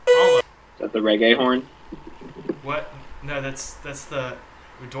that the reggae horn? What? No, that's the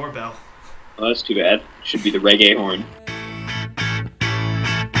doorbell. Oh, that's too bad. Should be the reggae horn.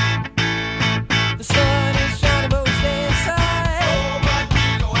 The sun is shining, but we stay inside. Oh, my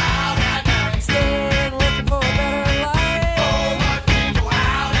feet go out at night. Staying looking for a better life. Oh, my feet go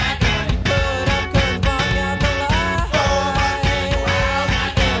out at night. Put up curtains, block out the light. Oh, my feet go out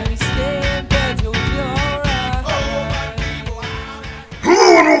at night. And we stay in bed till we feel alright. Oh, my feet go out at night.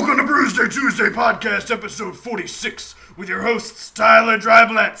 Hello and welcome to Bruce Tuesday Podcast, episode 46, with your hosts Tyler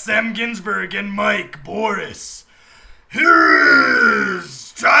Dryblatt, Sam Ginsberg, and Mike Borys. Here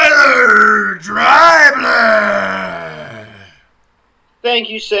is Tyler Dryblatt. Thank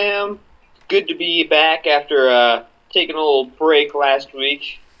you, Sam. Good to be back after taking a little break last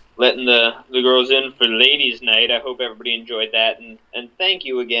week, letting the girls in for ladies' night. I hope everybody enjoyed that, and thank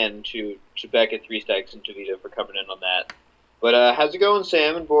you again to Becca, Three Stacks, and Tavita for coming in on that. But how's it going,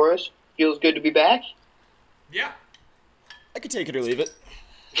 Sam and Boris? Feels good to be back? Yeah. I could take it or leave it.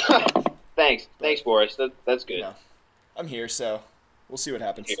 Thanks, Boris. That's good. No. I'm here, so we'll see what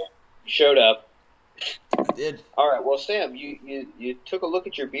happens. Here. Showed up. I did. All right. Well, Sam, you took a look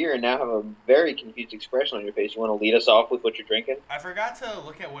at your beer and now have a very confused expression on your face. You want to lead us off with what you're drinking? I forgot to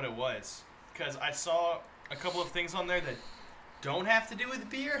look at what it was because I saw a couple of things on there that don't have to do with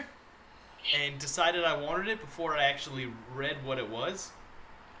beer, and decided I wanted it before I actually read what it was.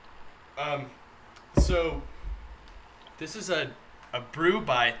 So this is a brew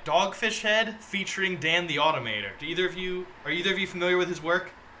by Dogfish Head featuring Dan the Automator. Are either of you familiar with his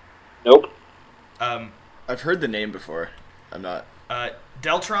work? Nope. I've heard the name before. I'm not.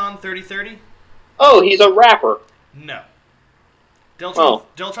 Deltron 3030? Oh, he's a rapper. No. Oh.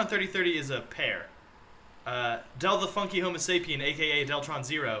 Deltron 3030 is a pair. Del the Funky Homo Sapien, a.k.a. Deltron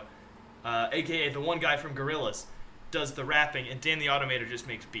Zero, a.k.a. the one guy from Gorillaz, does the rapping, and Dan the Automator just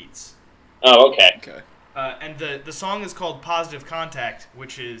makes beats. Oh, okay. Okay. And the song is called Positive Contact,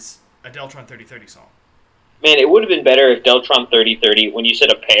 which is a Deltron 3030 song. Man, it would have been better if Deltron 3030, when you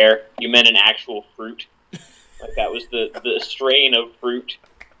said a pear, you meant an actual fruit. Like that was the strain of fruit.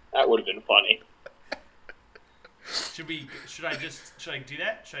 That would have been funny. Should I do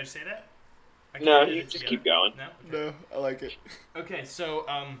that? Should I say that? I can't No, edit you it just together. keep going. No? No, I like it. Okay, so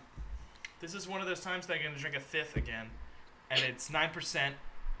this is one of those times that I'm going to drink a fifth again, and it's 9%,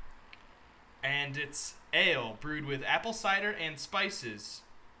 and it's ale brewed with apple cider and spices.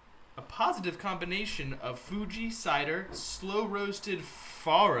 A positive combination of Fuji cider, slow-roasted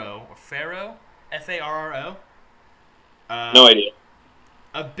Faro, F-A-R-R-O. No idea.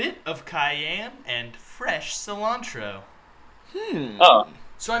 A bit of cayenne and fresh cilantro. Oh,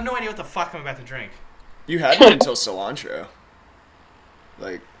 So I have no idea what the fuck I'm about to drink. You had me until cilantro.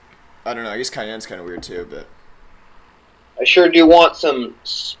 Like, I don't know. I guess cayenne's kind of weird too, but I sure do want some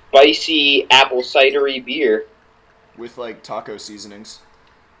spicy apple cidery beer. with like taco seasonings.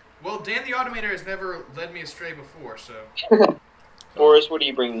 Well, Dan the Automator has never led me astray before, so... Boris, what are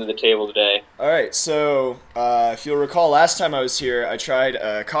you bringing to the table today? All right, so if you'll recall, last time I was here, I tried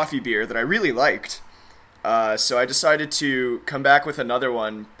a coffee beer that I really liked. So I decided to come back with another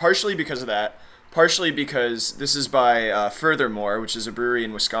one, partially because of that, partially because this is by Furthermore, which is a brewery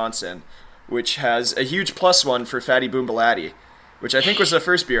in Wisconsin, which has a huge +1 for Fatty Boombalatti, which I think was the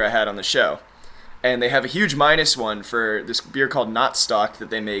first beer I had on the show. And they have a huge -1 for this beer called Not Stocked that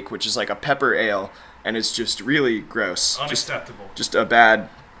they make, which is like a pepper ale, and it's just really gross. Unacceptable. Just a bad,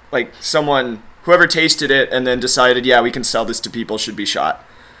 like whoever tasted it and then decided, yeah, we can sell this to people, should be shot.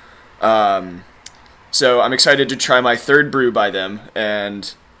 So I'm excited to try my third brew by them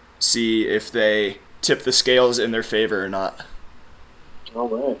and see if they tip the scales in their favor or not. All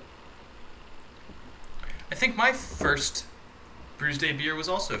right. I think my first Brews Day beer was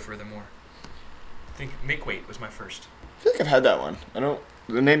also Furthermore. I think Make Weight was my first. I feel like I've had that one.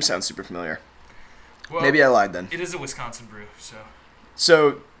 The name sounds super familiar. Well, Maybe I lied then. It is a Wisconsin brew, so...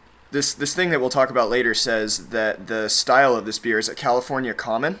 So this thing that we'll talk about later says that the style of this beer is a California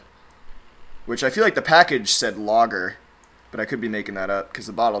Common, which I feel like the package said lager, but I could be making that up because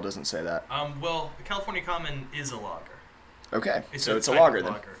the bottle doesn't say that. Well, the California Common is a lager. Okay, so it's a type lager of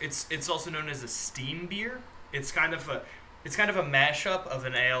then. lager. It's also known as a steam beer. It's kind of a mashup of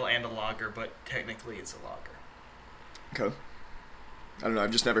an ale and a lager, but technically it's a lager. Okay. I don't know.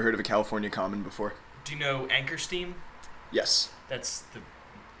 I've just never heard of a California Common before. Do you know Anchor Steam? Yes. That's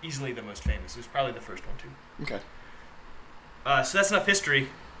easily the most famous. It was probably the first one too. Okay. So that's enough history.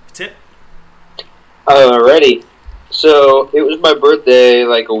 Tip. Alrighty. So it was my birthday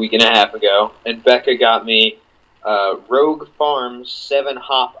like a week and a half ago, and Becca got me Rogue Farms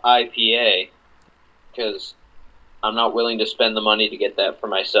 7-hop IPA because I'm not willing to spend the money to get that for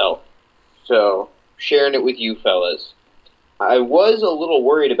myself. So, sharing it with you fellas. I was a little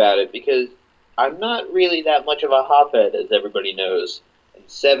worried about it because I'm not really that much of a hophead, as everybody knows. And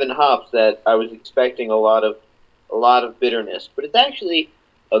 7 hops that I was expecting a lot of bitterness, but it's actually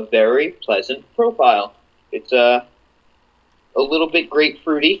a very pleasant profile. It's a little bit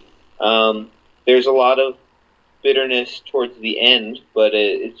grapefruity. There's a lot of bitterness towards the end, but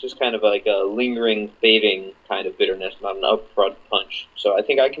it's just kind of like a lingering, fading kind of bitterness, not an upfront punch. So I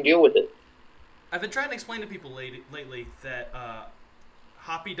think I can deal with it. I've been trying to explain to people lately that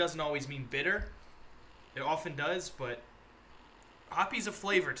hoppy doesn't always mean bitter. It often does, but hoppy's a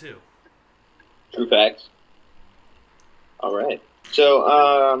flavor too. True facts. All right.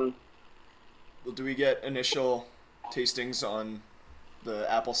 So, Well, do we get initial tastings on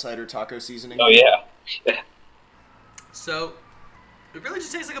the apple cider taco seasoning? oh yeah. So, it really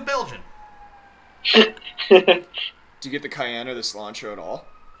just tastes like a Belgian. Do you get the cayenne or the cilantro at all?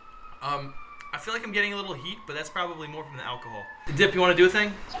 I feel like I'm getting a little heat, but that's probably more from the alcohol. Dip, you want to do a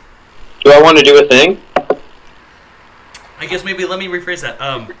thing? Do I want to do a thing? I guess maybe let me rephrase that.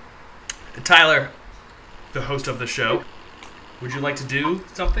 Tyler, the host of the show, would you like to do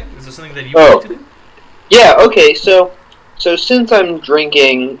something? Is there something that you would like to do? Yeah, okay, so since I'm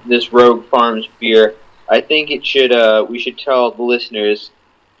drinking this Rogue Farms beer, I think it should we should tell the listeners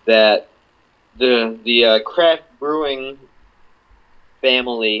that the craft brewing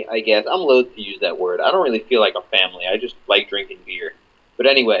family, I guess, I'm loath to use that word. I don't really feel like a family. I just like drinking beer. But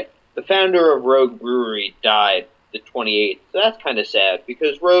anyway, the founder of Rogue Brewery died the 28th. So that's kind of sad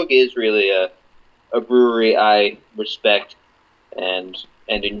because Rogue is really a brewery I respect and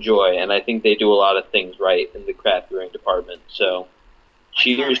enjoy, and I think they do a lot of things right in the craft brewing department. So,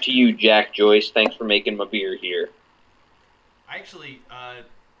 cheers to you, Jack Joyce. Thanks for making my beer here. I actually, I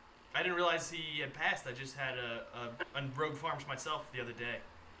didn't realize he had passed. I just had a Rogue Farms myself the other day.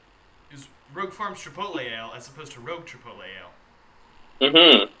 It was Rogue Farms Chipotle Ale as opposed to Rogue Chipotle Ale.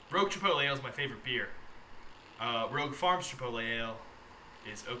 Mm-hmm. Rogue Chipotle Ale is my favorite beer. Rogue Farms Chipotle Ale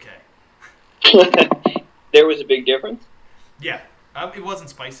is okay. There was a big difference? Yeah, it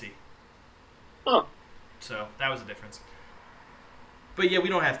wasn't spicy. Huh. So, that was a difference. But yeah, we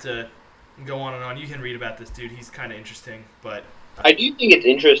don't have to go on and on. You can read about this dude. He's kind of interesting, but... I do think it's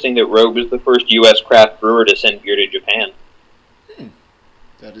interesting that Rogue was the first U.S. craft brewer to send beer to Japan.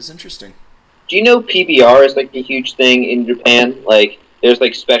 That is interesting. Do you know PBR is like a huge thing in Japan? Like, there's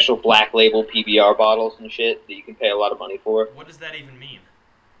like special black label PBR bottles and shit that you can pay a lot of money for. What does that even mean?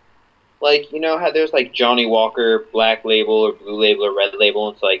 Like, you know how there's like Johnny Walker black label or blue label or red label,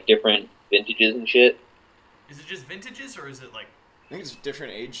 and it's like different vintages and shit? Is it just vintages, or is it like... I think it's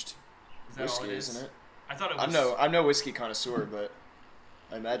different aged Is that all whiskey, it is? isn't it? I thought it was... I'm no whiskey connoisseur, but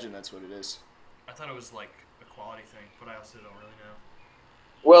I imagine that's what it is. I thought it was like a quality thing, but I also don't really know.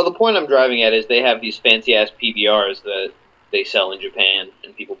 Well, the point I'm driving at is they have these fancy-ass PBRs that they sell in Japan,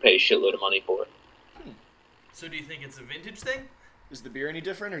 and people pay a shitload of money for. So do you think it's a vintage thing? Is the beer any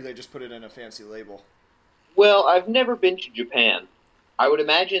different, or they just put it in a fancy label? Well, I've never been to Japan. I would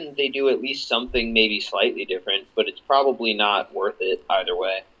imagine they do at least something maybe slightly different, but it's probably not worth it either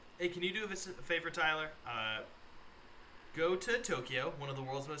way. Hey, can you do a favor, Tyler? Go to Tokyo, one of the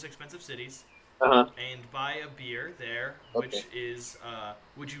world's most expensive cities, Uh-huh. and buy a beer there, Okay. which is,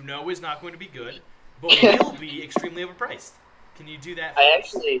 which you know is not going to be good, but will be extremely overpriced. Can you do that for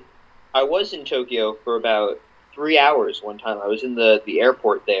us? I was in Tokyo for about 3 hours one time. I was in the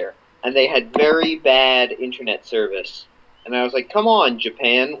airport there, and they had very bad internet service. And I was like, come on,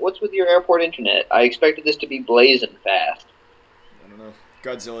 Japan, what's with your airport internet? I expected this to be blazing fast. I don't know.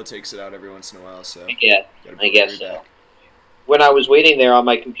 Godzilla takes it out every once in a while, so... Yeah, gotta I bring guess it so. back. When I was waiting there on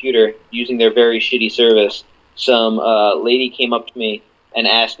my computer, using their very shitty service, some lady came up to me and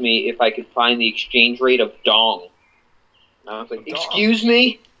asked me if I could find the exchange rate of dong. And I was like, Of dong? excuse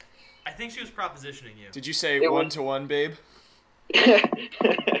me? I think she was propositioning you. Did you say It was- 1-to-1, babe?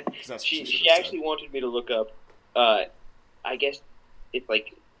 'Cause that's what she you should've actually said. wanted me to look up, I guess it's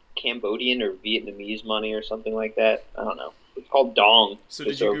like Cambodian or Vietnamese money or something like that. I don't know. It's called dong. So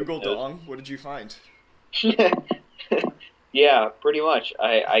did just you over Google the nose. dong? What did you find? Yeah, pretty much.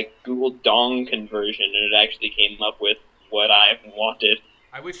 I Googled dong conversion, and it actually came up with what I wanted.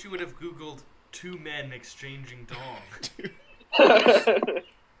 I wish you would have Googled 2 men exchanging dong.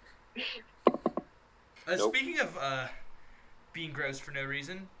 Nope. Speaking of being gross for no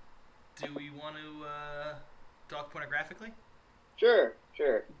reason, do we want to talk pornographically? Sure.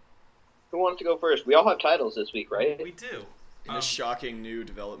 Who wants to go first? We all have titles this week, right? We do. In a shocking new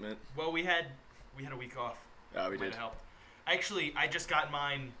development. Well, we had a week off. Yeah, we Might did. have helped. Actually, I just got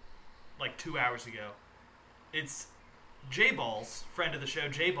mine like 2 hours ago. It's J Balls, friend of the show,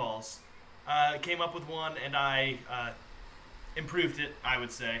 J Balls, came up with one, and I improved it, I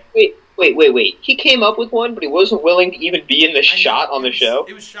would say. Wait. He came up with one, but he wasn't willing to even be in the shot on the show?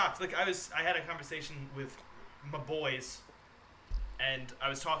 It was shocked. Like, I had a conversation with my boys, and I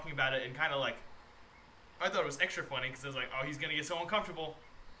was talking about it, and kind of like, I thought it was extra funny, because I was like, oh, he's going to get so uncomfortable.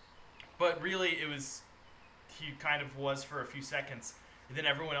 But really, he kind of was for a few seconds. And then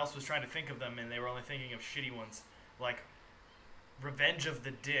everyone else was trying to think of them, and they were only thinking of shitty ones. Like, Revenge of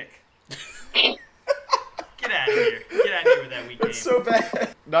the Dick. Get out of here. Get out of here with that weak game. It's so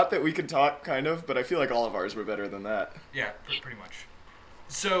bad. Not that we can talk, kind of, but I feel like all of ours were better than that. Yeah, pretty much.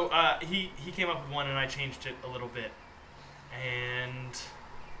 So, he came up with one, and I changed it a little bit. And...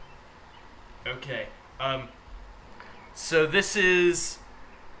 okay. So this is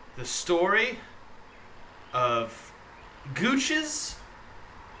the story of Gooches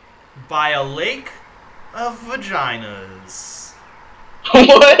by a lake of vaginas.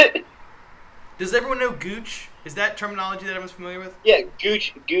 What? Does everyone know gooch? Is that terminology that everyone's familiar with? Yeah,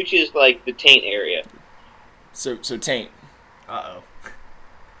 gooch is like the taint area. So taint. Uh-oh.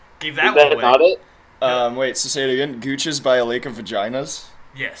 Gave Is that that one away. not it? Wait, so say it again. Gooches by a lake of vaginas?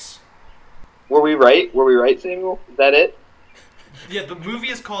 Yes. Were we right? Were we right, Samuel? Is that it? Yeah, the movie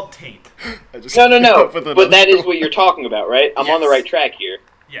is called Taint. I just No. came up with But another that is one. what you're talking about, right? I'm on the Yes. right track here.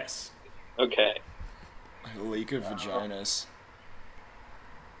 Yes. Okay. A lake of vaginas.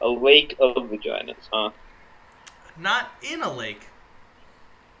 A lake of vaginas, huh? Not in a lake.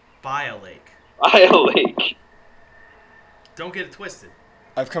 By a lake. By a lake. Don't get it twisted.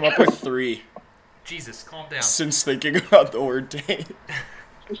 I've come up with 3 Jesus, calm down. since thinking about the word taint.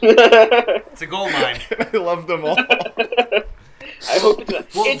 It's a gold mine. I love them all. I hope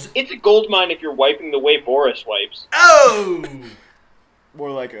it's a gold mine if you're wiping the way Borys wipes. Oh!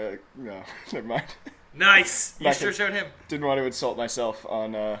 More like a... no, never mind. Nice. You Back sure in- showed him. Didn't want to insult myself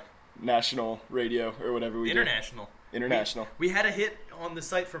on national radio or whatever we International. do. International. We had a hit on the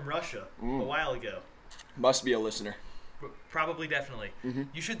site from Russia a while ago. Must be a listener. Probably, definitely. Mm-hmm.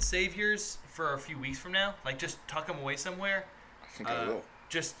 You should save yours for a few weeks from now. Like, just tuck them away somewhere. I think I will.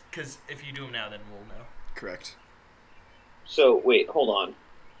 Just because if you do them now, then we'll know. Correct. So, wait, hold on.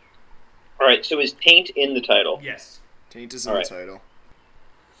 Alright, so is taint in the title? Yes. Taint is in Alright. the title.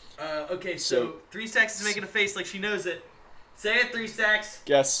 Okay, so So- 3 Stacks is making a face like she knows it. Say it, 3 Stacks.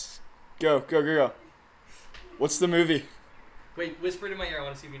 Guess. Go. What's the movie? Wait, whisper it in my ear. I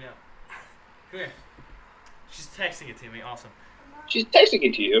want to see if you know. Come here. She's texting it to me. Awesome. She's texting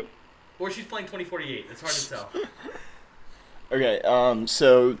it to you. Or she's playing 2048. It's hard to tell. Okay,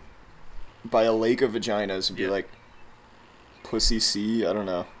 so by a lake of vaginas would be Yeah. like Pussy Sea? I don't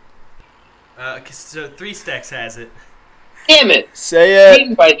know. So 3 Stacks has it. Damn it! Say it!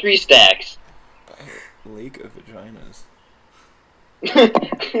 Beaten by 3 stacks. Lake of vaginas.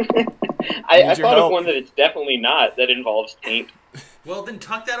 I Need your thought help. of one that it's definitely not, that involves taint. Well, then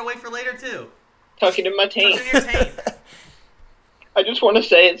tuck that away for later, too. Tuck it in my Tuck taint. it in your taint. I just want to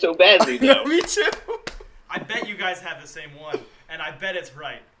say it so badly, though. Me too! I bet you guys have the same one, and I bet it's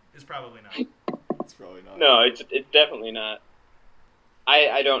right. It's probably not. It's probably not. No, it's definitely not.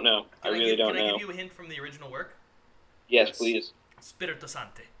 I don't know. I really don't Can I know. give you a hint from the original work? Yes, Yes. please. Spirito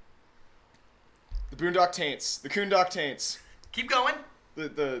Sante. The Boondock Taints. The Coondock Taints. Keep going.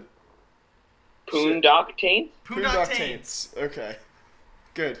 The Poondock taint? Poondock Taints. Okay.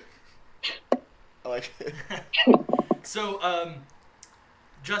 Good. I like it. So,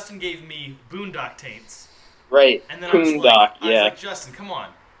 Justin gave me Boondock Taints. Right. And then I was Poondock, yeah. like, Justin, come on.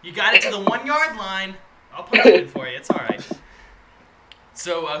 You got it to the 1 yard line. I'll punch it in for you. It's all right.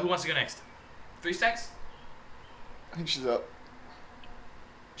 So, who wants to go next? 3 Stacks? I think she's up.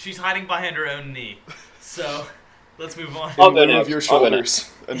 She's hiding behind her own knee. So, let's move on. I'll go Move next. your I'll go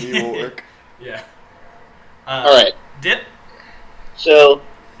shoulders. A knee will work. Yeah. Alright. Dip? So,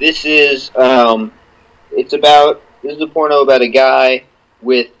 this is, this is a porno about a guy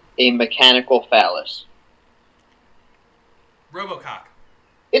with a mechanical phallus. Robocock.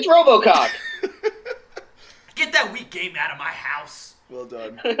 It's Robocock! Get that weak game out of my house. Well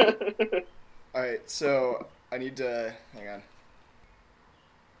done. Alright, so I need to... hang on.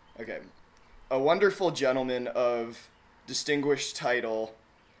 Okay. A wonderful gentleman of distinguished title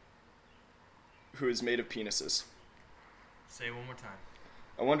who is made of penises. Say it one more time.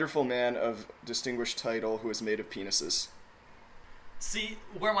 A wonderful man of distinguished title who is made of penises. See,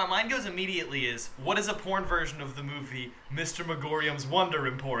 where my mind goes immediately is, what is a porn version of the movie Mr. Megorium's Wonder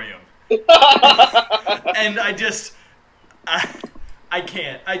Emporium? And I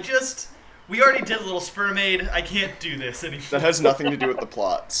can't. We already did a little spermade. I can't do this anymore. That has nothing to do with the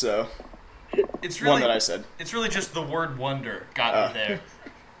plot, so... It's one really, that I said. It's really just the word wonder got me there.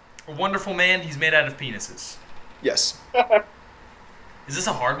 A wonderful man. He's made out of penises. Yes. Is this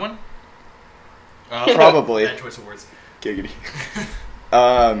a hard one? Probably. Bad choice of words. Giggity.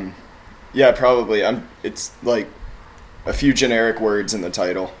 Yeah, probably. It's like a few generic words in the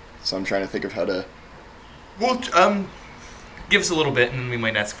title, so I'm trying to think of how to. Well, give us a little bit, and then we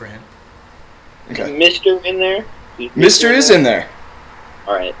might ask for a hint. Okay. Mr. in there? Mr. is in there.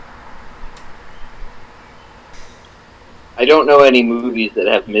 All right. I don't know any movies that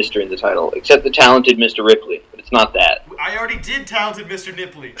have Mr. in the title, except The Talented Mr. Ripley, but it's not that. I already did Talented Mr.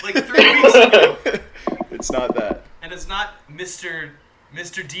 Nipley like 3 weeks ago. It's not that. And it's not Mr.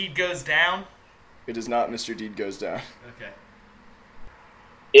 Deed Goes Down? It is not Mr. Deed Goes Down. Okay.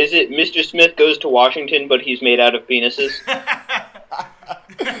 Is it Mr. Smith Goes to Washington, but he's made out of penises?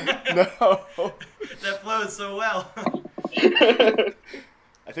 No. That flows so well.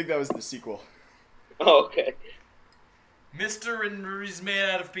 I think that was the sequel. Oh, okay. Mr. and he's made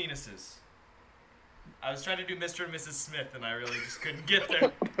out of penises. I was trying to do Mr. and Mrs. Smith, and I really just couldn't get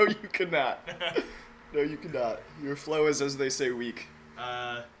there. No, you could not. No, you could not. Your flow is, as they say, weak.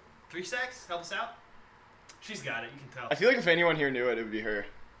 3 Stacks, help us out. She's got it. You can tell. I feel like if anyone here knew it, it would be her.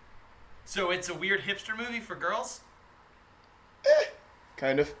 So it's a weird hipster movie for girls?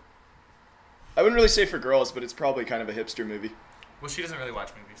 Kind of. I wouldn't really say for girls, but it's probably kind of a hipster movie. Well, she doesn't really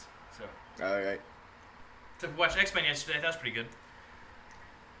watch movies, so. Alright. To watch X-Men yesterday, that was pretty good.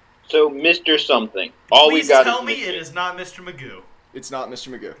 So, Mr. Something. All we Please got tell is me Mr. it is not Mr. Magoo. It's not Mr.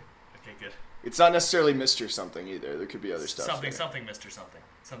 Magoo. Okay, good. It's not necessarily Mr. Something either. There could be other stuff. Something, there. something, Mr. Something.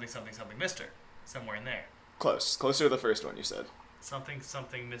 Something, something, something, Mr. Somewhere in there. Close. Closer to the first one you said. Something,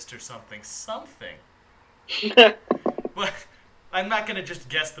 something, Mr. Something, something. But I'm not going to just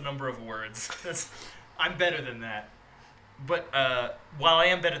guess the number of words. I'm better than that. But while I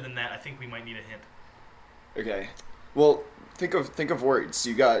am better than that, I think we might need a hint. Okay. Well, think of words.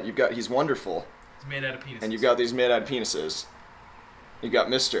 You've got he's wonderful. It's made out of penises. And you've got these made out of penises. You've got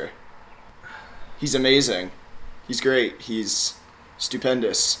Mr. He's amazing. He's great. He's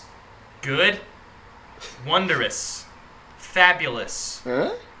stupendous. Good. Wondrous. Fabulous.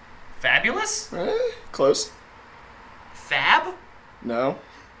 Huh? Fabulous? Close. Fab? No.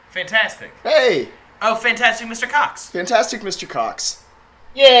 Fantastic. Hey! Oh, Fantastic Mr. Cox. Fantastic Mr. Cox.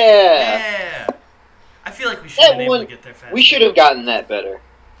 Yeah! Yeah. I feel like we should have That been able one, to get there faster. we should have gotten that better.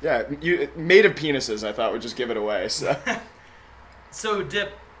 Yeah, you made of penises, I thought would just give it away. So. So,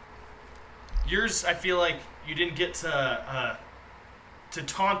 Dip, yours, I feel like you didn't get to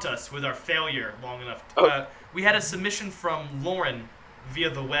taunt us with our failure long enough. Oh. We had a submission from Lauren via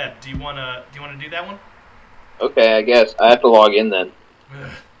the web. Do you wanna do that one? Okay, I guess. I have to log in then.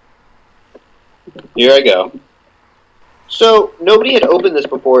 Ugh. Here I go. So, nobody had opened this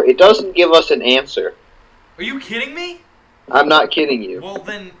before. It doesn't give us an answer. Are you kidding me? I'm not kidding you. Well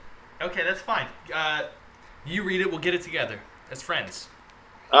then, okay, that's fine. You read it. We'll get it together as friends.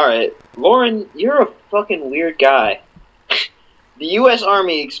 Alright. Lauren, you're a fucking weird guy. The U.S.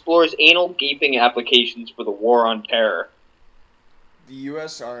 Army explores anal gaping applications for the war on terror. The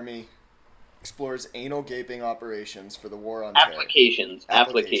U.S. Army explores anal gaping operations for the war on terror.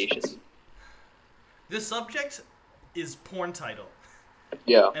 Applications. The subject is porn title,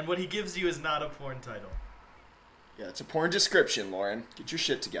 Yeah. and what he gives you is not a porn title. Yeah, it's a porn description, Lauren. Get your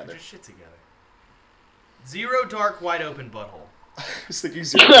shit Get together. your shit together. Zero dark wide open butthole. I was thinking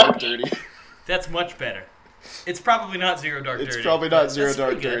Zero Dark Dirty. That's much better. It's probably not zero dark dirty. It's probably not but Zero that's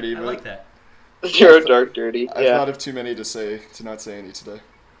Dark pretty good. Dirty, I but like that. Zero Dark Dirty. I've Yeah. thought of too many to not say any today.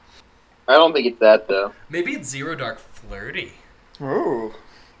 I don't think it's that, though. Maybe it's zero dark flirty. Oh,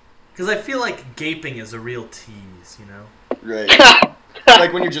 Because I feel like gaping is a real tease, you know? right.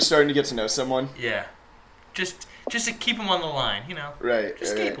 Like when you're just starting to get to know someone. Yeah. Just to keep them on the line, you know? Right.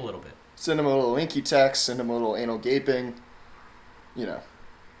 Just right, gape right. a little bit. Send them a little linky text, send them a little anal gaping. You know.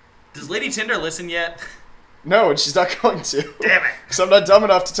 Does Lady Tinder listen yet? No, and she's not going to. Damn it! Because I'm not dumb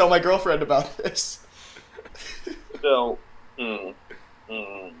enough to tell my girlfriend about this. So,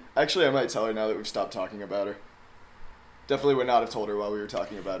 Actually, I might tell her now that we've stopped talking about her. Definitely would not have told her while we were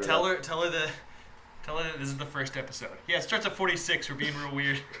talking about her. Tell her that this is the first episode. Yeah, it starts at 46. We're being real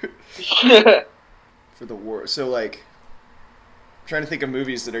weird. For the war. So, like, I'm trying to think of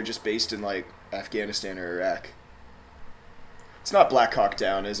movies that are just based in, like, Afghanistan or Iraq. It's not Black Hawk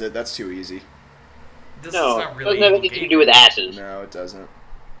Down, is it? That's too easy. This no, is not really doesn't have anything to do with asses. No, it doesn't.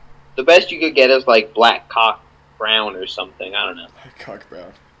 The best you could get is like Black Cock Brown or something. I don't know. Black Hawk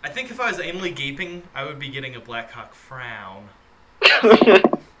Brown. I think if I was anally gaping, I would be getting a Black Hawk frown.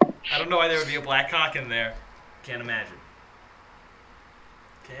 I don't know why there would be a Black Hawk in there. Can't imagine.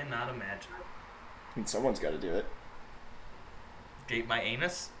 Cannot imagine. I mean, someone's got to do it. gape my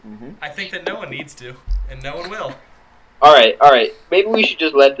anus. Mm-hmm. I think that no one needs to, and no one will. All right. Maybe we should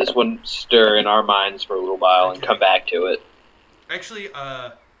just let this one stir in our minds for a little while and Okay. come back to it. Actually,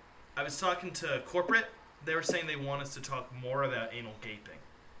 I was talking to corporate. They were saying they want us to talk more about anal gaping.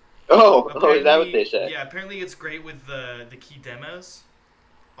 Oh, is that what they said? Yeah, apparently it's great with the key demos.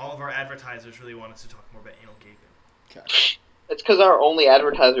 All of our advertisers really want us to talk more about anal gaping. Okay. That's because our only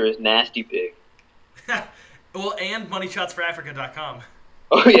advertiser is Nasty Pig. Well, and moneyshotsforafrica.com.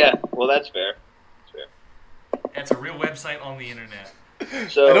 Oh yeah, well that's fair. That's a real website on the internet.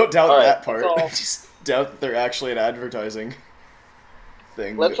 So I don't doubt all right, that part. let's I all- just doubt that they're actually an advertising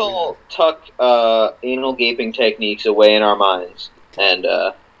thing. Let's that we all tuck anal gaping techniques away in our minds and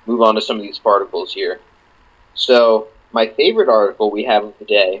move on to some of these particles here. So, my favorite article we have of the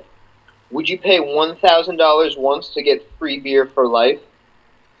day: would you pay $1,000 once to get free beer for life?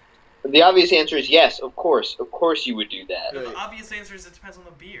 The obvious answer is yes. Of course you would do that. Right. The obvious answer is it depends on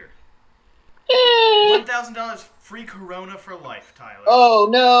the beer. Eh. $1,000 free Corona for life, Tyler. Oh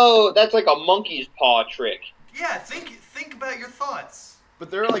no, that's like a monkey's paw trick. Yeah, think about your thoughts.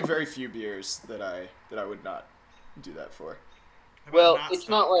 But there are like very few beers that I would not do that for. How about Well, not it's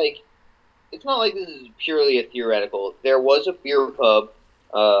stop? not like this is purely a theoretical. There was a beer pub,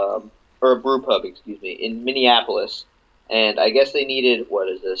 or a brew pub, excuse me, in Minneapolis, and I guess they needed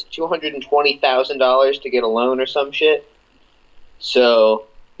 $220,000 to get a loan or some shit. So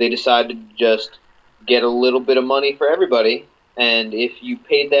they decided to just get a little bit of money for everybody, and if you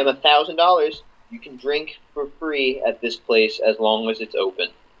paid them $1,000, you can drink for free at this place as long as it's open.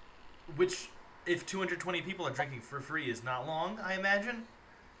 Which, if 220 people are drinking for free, is not long, I imagine.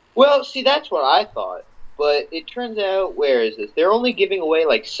 Well, see, that's what I thought. But it turns out, where is this? They're only giving away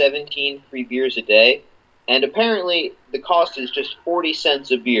like 17 free beers a day. And apparently the cost is just 40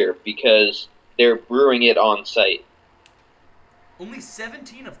 cents a beer because they're brewing it on site. Only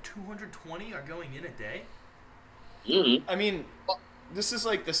 17 of 220 are going in a day? Mm-hmm. I mean, this is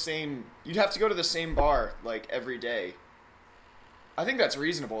like the same. You'd have to go to the same bar like every day. I think that's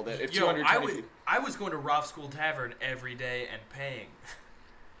reasonable. That if Yo, 220 I was going to Rob School Tavern every day and paying.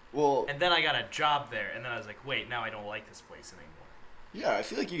 well, And then I got a job there, and then I was like, wait, now I don't like this place anymore. yeah, I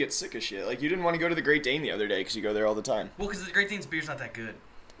feel like you get sick of shit. Like you didn't want to go to the Great Dane the other day because you go there all the time. Well, because the Great Dane's beer's not that good.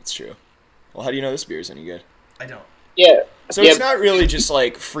 It's true. Well, how do you know this beer is any good? I don't. Yeah. So Yeah. it's not really just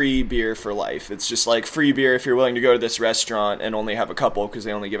like free beer for life. It's just like free beer if you're willing to go to this restaurant and only have a couple because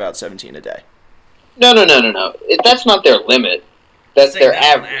they only give out 17 a day. No. That's not their limit. That's Saying their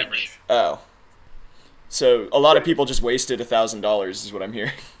that's on average. Oh. So a lot of people just wasted $1,000 is what I'm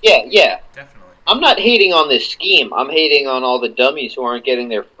hearing. Yeah. Definitely. I'm not hating on this scheme. I'm hating on all the dummies who aren't getting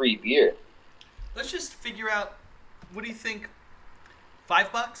their free beer. Let's just figure out, what do you think,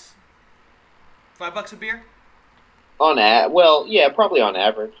 $5? $5 a beer? Well, yeah, probably on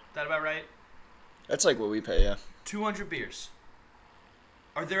average. That about right? That's like what we pay, yeah. 200 beers.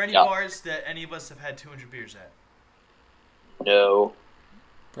 Are there any Yeah. bars that any of us have had 200 beers at? No.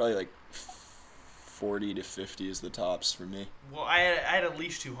 Probably like 40 to 50 is the tops for me. Well, I had at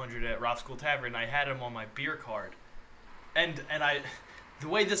least 200 at Rob School Tavern. I had them on my beer card. And the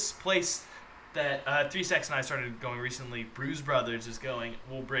way this place that 3 Sex and I started going recently, Brews Brothers is going,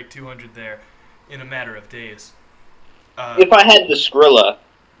 we'll break 200 there in a matter of days. If I had the Skrilla,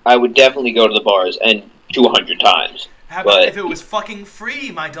 I would definitely go to the bars and 200 times. How about but- if it was fucking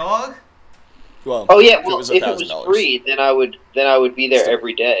free, my dog? Well, Oh yeah, if well, it was if it was $1,000. free, then I would be there Still.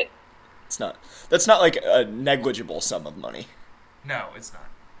 every day. It's not. That's not like a negligible sum of money. No, it's not.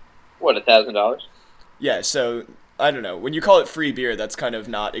 What, $1,000? Yeah, so I don't know. When you call it free beer, that's kind of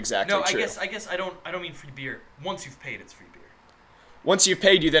not exactly No, true. I guess I don't mean free beer. Once you've paid, it's free beer. Once you've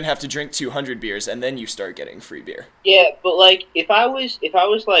paid, you then have to drink 200 beers, and then you start getting free beer. Yeah, but like if I was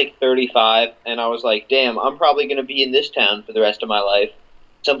like 35 and I was like, damn, I'm probably gonna be in this town for the rest of my life.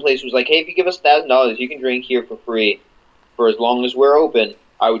 Some place was like, hey, if you give us $1,000, you can drink here for free for as long as we're open.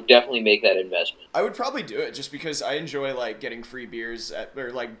 I would definitely make that investment. I would probably do it just because I enjoy like getting free beers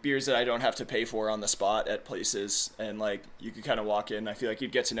or like beers that I don't have to pay for on the spot at places, and like you could kind of walk in. I feel like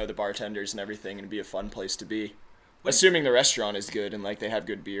you'd get to know the bartenders and everything, and it'd be a fun place to be. Assuming the restaurant is good and like they have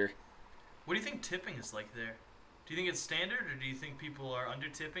good beer. What do you think tipping is like there? Do you think it's standard, or do you think people are under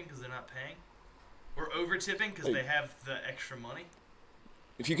tipping because they're not paying, or over tipping because they have the extra money?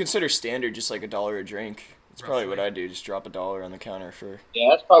 If you consider standard just like $1 a drink, that's probably what Roughly. I'd do. Just drop $1 on the counter for. Yeah,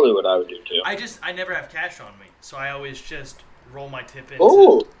 that's probably what I would do too. I never have cash on me, so I always just roll my tip in.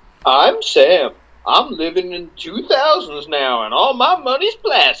 Oh, I'm Sam. I'm living in 2000s now, and all my money's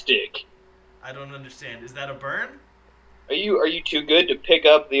plastic. I don't understand. Is that a burn? Are you too good to pick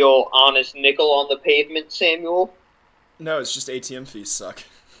up the old honest nickel on the pavement, Samuel? No, it's just ATM fees suck.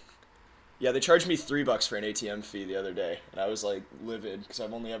 Yeah, they charged me $3 for an ATM fee the other day, and I was like livid because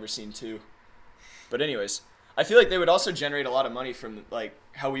I've only ever seen 2. But anyways, I feel like they would also generate a lot of money from like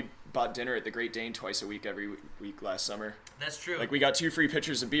how we bought dinner at the Great Dane twice a week every week last summer. That's true. Like we got 2 free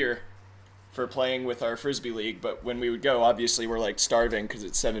pitchers of beer for playing with our frisbee league, but when we would go, obviously we're like starving because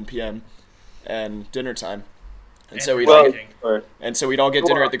it's 7 p.m. and dinner time, and so we'd all get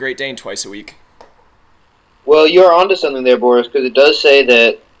dinner at the Great Dane twice a week. Well, you're onto something there, Boris, because it does say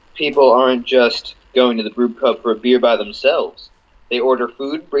that people aren't just going to the brew pub for a beer by themselves. They order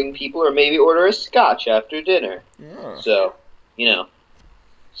food, bring people, or maybe order a scotch after dinner. Yeah. So,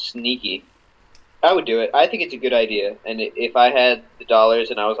 sneaky. I would do it. I think it's a good idea. And if I had the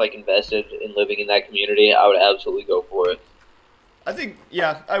dollars and I was, like, invested in living in that community, I would absolutely go for it. I think,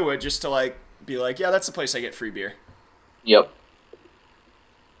 yeah, I would, just to, like, be like, yeah, that's the place I get free beer. Yep.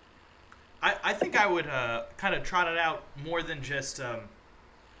 I think I would kind of trot it out more than just...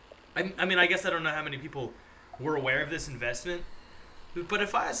 I mean, I guess I don't know how many people were aware of this investment, but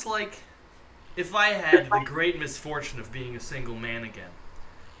if I was like... If I had the great misfortune of being a single man again,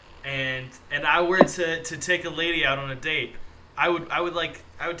 and I were to take a lady out on a date, I would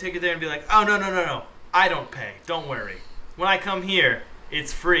take her there and be like, oh, no, I don't pay, don't worry. When I come here,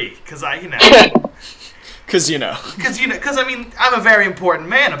 it's free, because I, Because I mean, I'm a very important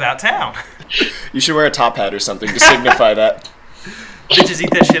man about town. You should wear a top hat or something to signify that. Bitches eat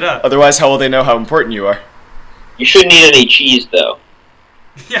that shit up. Otherwise, how will they know how important you are? You shouldn't eat any cheese, though.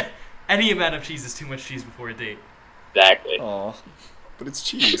 Yeah, any amount of cheese is too much cheese before a date. Exactly. Aw, but it's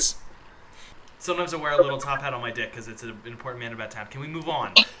cheese. Sometimes I wear a little top hat on my dick because it's an important man about town. Can we move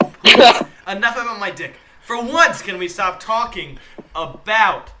on? Please. Enough about my dick. For once, can we stop talking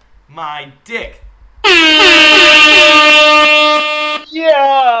about my dick?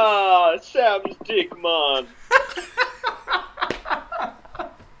 Yeah, Sam's dick, man.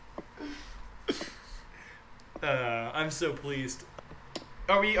 I'm so pleased.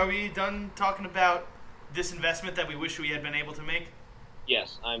 Are we done talking about this investment that we wish we had been able to make?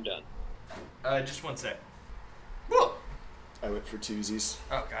 Yes, I'm done. Just one sec. Whoa. I went for twosies.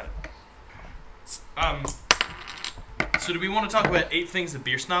 Oh, got it. So do we want to talk about 8 things a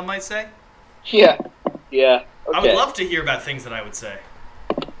beer snob might say? Yeah. Okay. I would love to hear about things that I would say.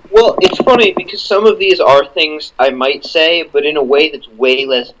 Well, it's funny because some of these are things I might say, but in a way that's way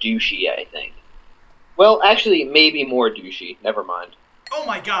less douchey, I think. Well, actually, maybe more douchey. Never mind. Oh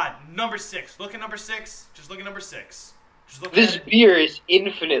my god, number 6. Look at number 6. Just look at number 6. Just look This at it. beer is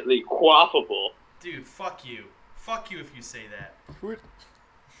infinitely quaffable. Dude, fuck you. Fuck you if you say that.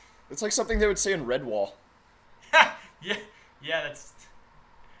 It's like something they would say in Redwall. Yeah, that's...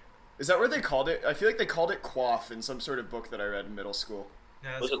 Is that where they called it? I feel like they called it quaff in some sort of book that I read in middle school.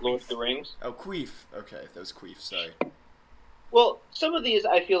 No, that's Was it Lord of the Rings? Oh, queef. Okay, that was queef, sorry. Well, some of these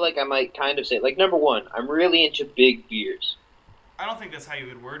I feel like I might kind of say. Like, number 1, I'm really into big beers. I don't think that's how you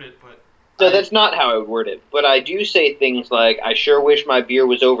would word it, but... So that's not how I would word it. But I do say things like, I sure wish my beer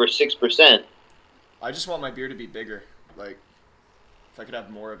was over 6%. I just want my beer to be bigger. Like, if I could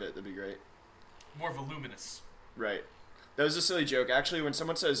have more of it, that'd be great. More voluminous. Right. That was a silly joke. Actually, when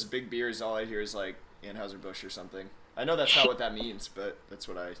someone says big beers, all I hear is like Anheuser-Busch or something. I know that's not what that means, but that's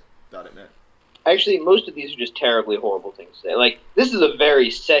what I thought it meant. Actually, most of these are just terribly horrible things to say. Like, this is a very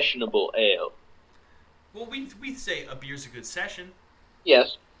sessionable ale. Well, we say a beer's a good session.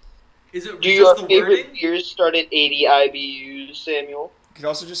 Yes. Is it Do just your the favorite wording? beers start at 80 IBUs, Samuel? You could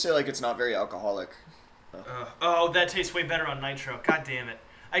also just say like it's not very alcoholic. Oh, that tastes way better on nitro. God damn it.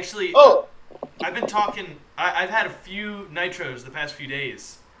 Actually, Oh! I've been talking... I've had a few nitros the past few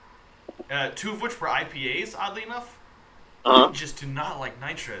days. 2 of which were IPAs, oddly enough. Uh-huh. I just do not like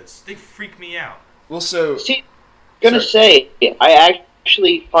nitros. They freak me out. Well, so See, say, I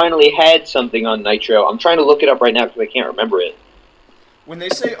actually finally had something on Nitro. I'm trying to look it up right now because I can't remember it. when they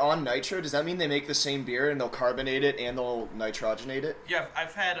say on nitro, does that mean they make the same beer and they'll carbonate it and they'll nitrogenate it? Yeah,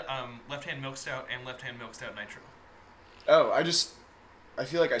 I've had left-hand milk stout and left-hand milk stout nitro. Oh, I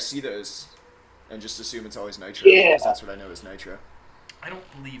feel like I see those and just assume it's always nitro. Yeah. Because that's what I know is nitro. I don't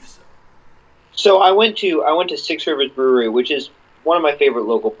believe so. So I went to Six Rivers Brewery, which is one of my favorite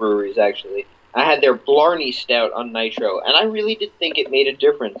local breweries, actually. I had their Blarney Stout on Nitro, and I really did think it made a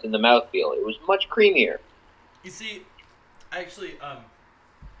difference in the mouthfeel. It was much creamier. You see, actually,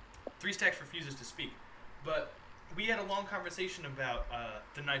 Three Stacks refuses to speak, but we had a long conversation about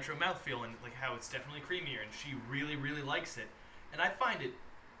the Nitro mouthfeel and like how it's definitely creamier, and she really, really likes it, and I find it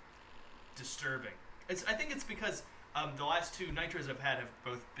disturbing. I think it's because the last 2 Nitros I've had have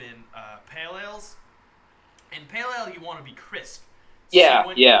both been pale ales, and pale ale you want to be crisp. So Yeah,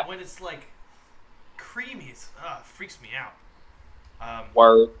 when, yeah. When it's like creamy. Freaks me out.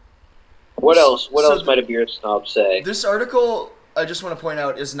 Word. What else? What So else might a beer snob say? This article, I just want to point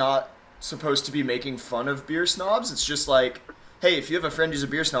out, is not supposed to be making fun of beer snobs. It's just like, hey, if you have a friend who's a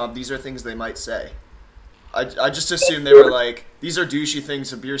beer snob, these are things they might say. I just assumed they were like, these are douchey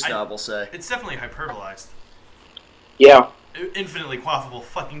things a beer snob will say. It's definitely hyperbolized. Yeah. Infinitely quaffable.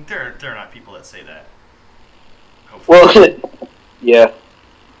 Fucking, there are not people that say that. Hopefully. Well, yeah.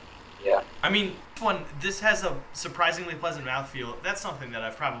 Yeah. I mean, this has a surprisingly pleasant mouthfeel. That's something that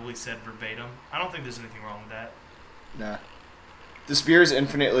I've probably said verbatim. I don't think there's anything wrong with that. Nah. This beer is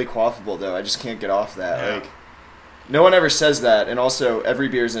infinitely quaffable, though. I just can't get off that. Yeah. Like, no one ever says that, and also, every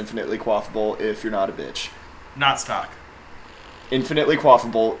beer is infinitely quaffable if you're not a bitch. Not stock. Infinitely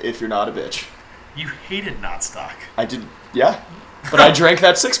quaffable if you're not a bitch. You hated not stock. I did, yeah. But I drank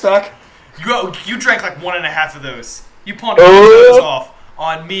that 6-pack. You drank like 1.5 of those. You pawned those off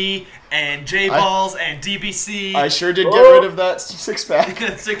on me and J-Balls and DBC. I sure did get rid of that 6-pack. The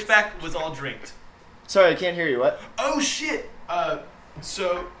 6-pack was all drinked. Sorry, I can't hear you. What? Oh shit!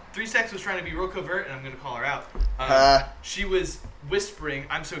 So 3 Stacks was trying to be real covert, and I'm gonna call her out. She was whispering,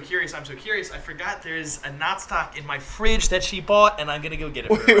 "I'm so curious, I'm so curious. I forgot there's a not stock in my fridge that she bought, and I'm gonna go get it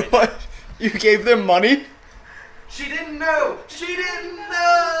for her Wait, right what? You gave them money? She didn't know. She didn't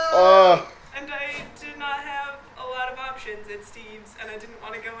know. And I did not have a lot of options at Steve's, and I didn't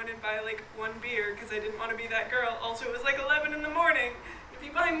want to go in and buy like one beer because I didn't want to be that girl. Also, it was like 11 in the morning. If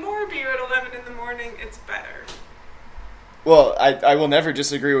you buy more beer at 11 in the morning, it's better. Well, I will never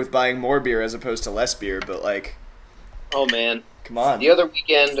disagree with buying more beer as opposed to less beer, but like, Oh, man. come on. The other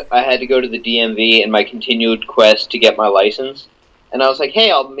weekend, I had to go to the DMV in my continued quest to get my license. And I was like,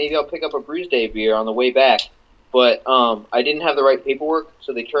 hey, maybe I'll pick up a Brews Day beer on the way back. But I didn't have the right paperwork,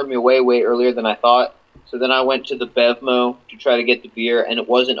 so they turned me away way earlier than I thought. So then I went to the Bevmo to try to get the beer, and it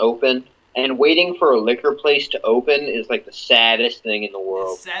wasn't open. And waiting for a liquor place to open is like the saddest thing in the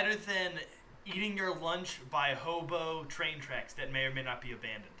world. It's sadder than eating your lunch by hobo train tracks that may or may not be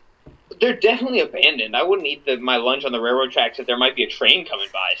abandoned. They're definitely abandoned. I wouldn't eat my lunch on the railroad tracks if there might be a train coming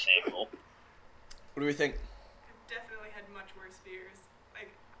by, Samuel. What do we think? I've definitely had much worse beers.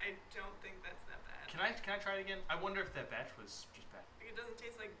 Like, I don't think that's that bad. Can I try it again? I wonder if that batch was just bad. Like, it doesn't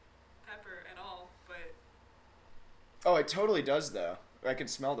taste like pepper at all, but Oh, it totally does, though. I can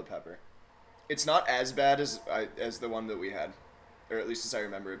smell the pepper. It's not as bad as the one that we had, or at least as I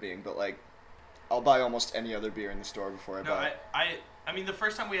remember it being. But like, I'll buy almost any other beer in the store before I buy it. I mean, the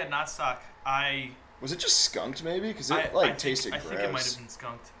first time we had not stock, Was it just skunked, maybe? Because it tasted gross. I think it might have been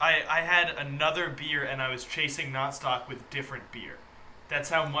skunked. I had another beer, and I was chasing not stock with different beer. That's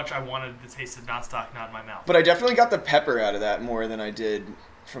how much I wanted the taste of not stock not in my mouth. But I definitely got the pepper out of that more than I did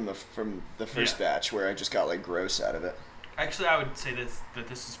from the first batch, where I just got like gross out of it. Actually, I would say that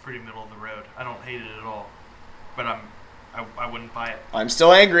this is pretty middle of the road. I don't hate it at all, but I wouldn't buy it. I'm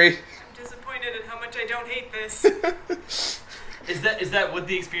still angry. I'm disappointed at how much I don't hate this. Is that what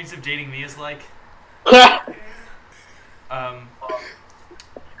the experience of dating me is like?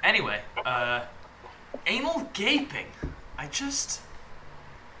 Anyway, anal gaping. I just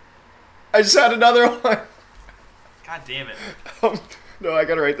had another one. God damn it. No, I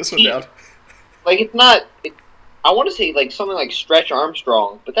gotta write this one down. Like, it's not... I want to say like something like Stretch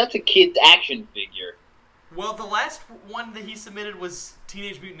Armstrong, but that's a kid's action figure. Well, the last one that he submitted was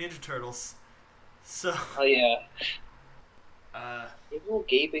Teenage Mutant Ninja Turtles. So... Oh, yeah. Uh... People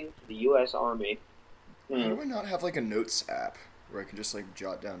gaping for the U.S. Army. Why do I not have like a notes app where I can just like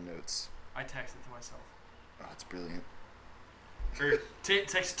jot down notes? I text it to myself. Oh, it's brilliant. Or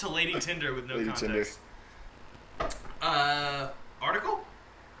text it to Lady Tinder with no Lady context. Article?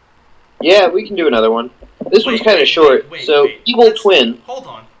 Yeah, we can do another one. This one's kind of wait, short. wait, So, wait. Evil Twin. Hold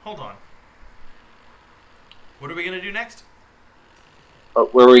on. What are we gonna do next?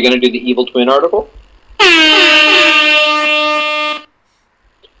 Where are we going to do the Evil Twin article?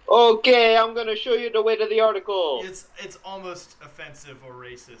 Okay, I'm going to show you the way to the article. It's almost offensive or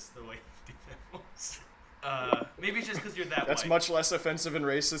racist the way you do that was. Maybe it's just because you're that That's white. much less offensive and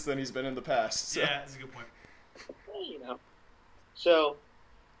racist than he's been in the past. So. Yeah, that's a good point. Well, you know. So,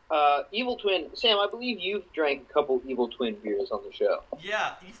 Evil Twin. Sam, I believe you've drank a couple Evil Twin beers on the show.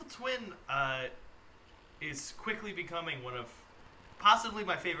 Yeah, Evil Twin is quickly becoming one of possibly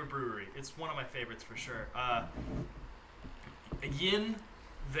my favorite brewery. It's one of my favorites for sure. Yin,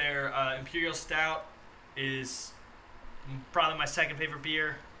 their Imperial Stout, is probably my second favorite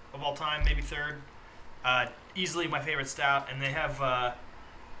beer of all time, maybe third. Easily my favorite stout, and they have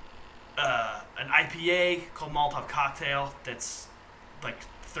an IPA called Molotov Cocktail that's like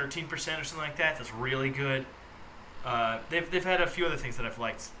 13% or something like that. That's really good. They've had a few other things that I've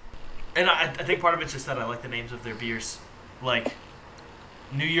liked. And I think part of it's just that I like the names of their beers. Like,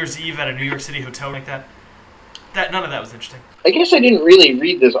 New Year's Eve at a New York City hotel like that. None of that was interesting. I guess I didn't really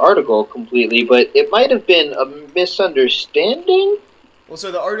read this article completely, but it might have been a misunderstanding. Well,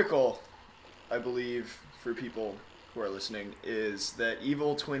 so the article, I believe, for people who are listening, is that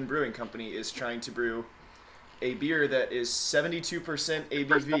Evil Twin Brewing Company is trying to brew a beer that is 72%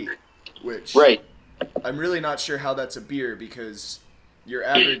 ABV, which Right. I'm really not sure how that's a beer because your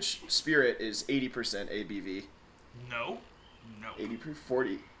average spirit is 80% ABV. No. 80 proof?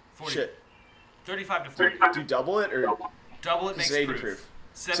 40. 40. Shit. 35 to 40. Do you double it or Double it this makes is 80 proof. proof?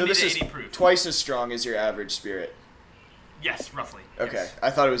 70 So this to is 80 proof. twice as strong as your average spirit. Yes, roughly. Okay, Yes. I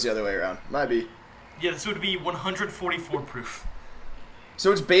thought it was the other way around. Might be. Yeah, this would be 144 proof.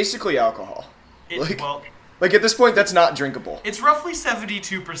 So it's basically alcohol. Well, Like at this point, that's not drinkable. it's roughly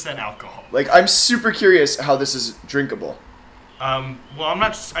 72% alcohol. Like I'm super curious how this is drinkable. Well, I'm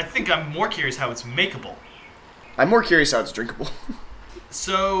not. I think I'm more curious how it's makeable. I'm more curious how it's drinkable.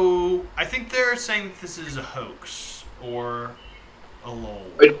 So I think they're saying that this is a hoax or a lull.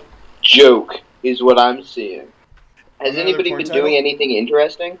 A joke is what I'm seeing. Has Another anybody porn been title? doing anything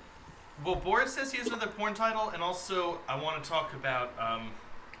interesting? Well, Boris says he has another porn title, and also I want to talk about a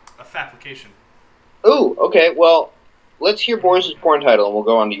application. Ooh, okay, well, let's hear Boris's porn title and we'll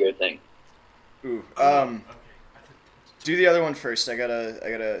go on to your thing. Ooh. Okay. I think- Do the other one first. I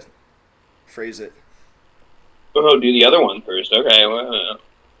gotta phrase it. Oh, do the other one first. Okay, well,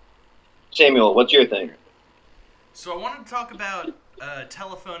 Samuel, what's your thing? So I wanted to talk about a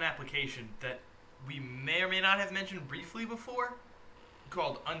telephone application that we may or may not have mentioned briefly before,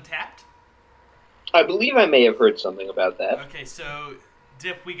 called Untapped. I believe I may have heard something about that. Okay, so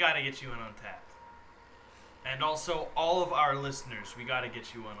Dip, we gotta get you on Untapped, and also all of our listeners, we gotta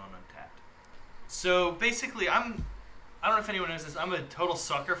get you on Untapped. So basically, I don't know if anyone knows this. I'm a total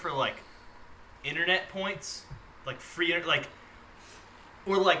sucker for like internet points, like free, or like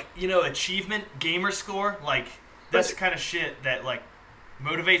achievement gamer score. Like that's the kind of shit that like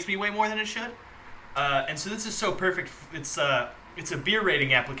motivates me way more than it should. And so this is so perfect. It's a beer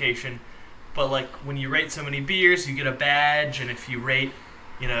rating application, but like when you rate so many beers, you get a badge, and if you rate,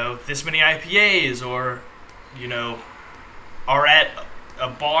 this many IPAs, or are at a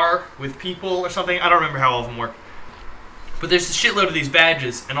bar with people or something. I don't remember how all of them work. But there's a shitload of these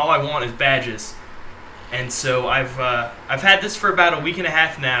badges, and all I want is badges. And so I've had this for about a week and a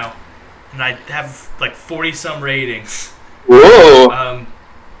half now, and I have like 40-some ratings. Whoa!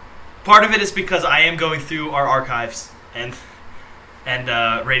 Part of it is because I am going through our archives and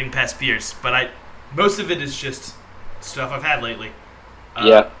rating past beers, but most of it is just stuff I've had lately.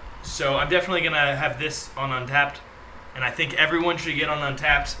 Yeah. So I'm definitely gonna have this on Untapped, and I think everyone should get on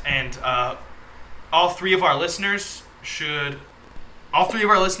Untapped, and all three of our listeners should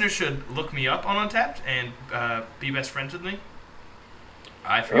look me up on Untapped and be best friends with me.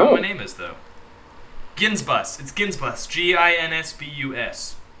 I forgot what my name is though. Ginsbus. It's Ginsbus.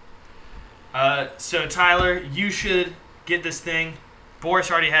 Ginsbus. So Tyler, you should get this thing.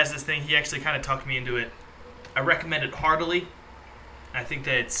 Boris already has this thing. He actually kind of talked me into it. I recommend it heartily. I think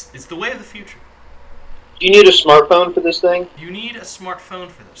that it's the way of the future. Do you need a smartphone for this thing? You need a smartphone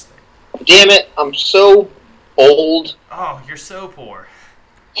for this thing. Damn it, I'm so old. Oh, you're so poor.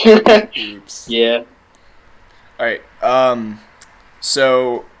 Oops. Yeah. All right.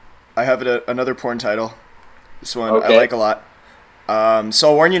 So I have another porn title. This one Okay. I like a lot. So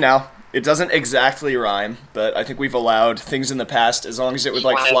I'll warn you now. It doesn't exactly rhyme, but I think we've allowed things in the past as long as it would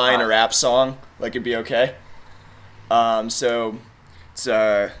like fly in a rap song, like it'd be okay. So it's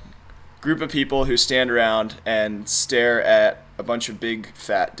a group of people who stand around and stare at a bunch of big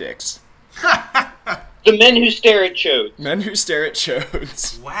fat dicks. The men who stare at chodes. Men who stare at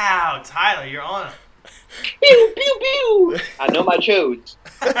chodes. Wow, Tyler, you're on it. Pew, pew, pew! I know my chodes.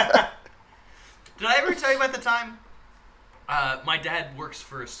 Did I ever tell you about the time? My dad works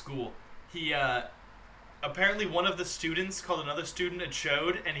for a school. He apparently one of the students called another student a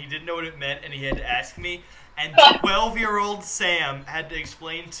chode, and he didn't know what it meant, and he had to ask me. And 12-year-old Sam had to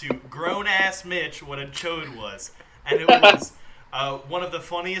explain to grown-ass Mitch what a chode was, and it was one of the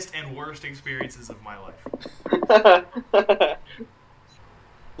funniest and worst experiences of my life.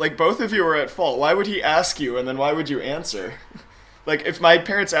 Like both of you were at fault. Why would he ask you, and then why would you answer? Like if my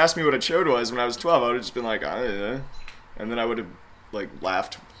parents asked me what a chode was when I was 12, I would have just been like, I don't know. And then I would have like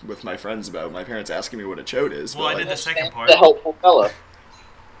laughed with my friends about my parents asking me what a chode is. Well, but, I like, did the second part. The helpful fella.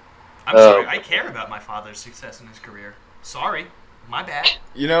 I'm sorry, I care about my father's success in his career. Sorry, my bad.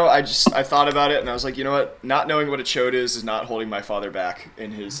 You know, I thought about it and I was like, you know what? Not knowing what a chode is not holding my father back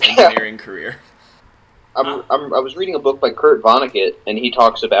in his engineering career. I was reading a book by Kurt Vonnegut, and he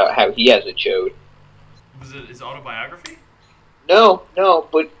talks about how he has a chode. Was it his autobiography? No,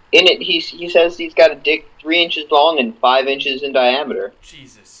 but in it he says he's got a dick 3 inches long and 5 inches in diameter.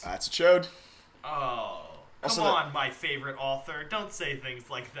 Jesus. That's a chode. Oh, come Also on, my favorite author. Don't say things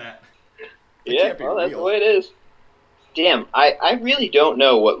like that. It Yeah, can't be well, that's the real. way it is. Damn, I really don't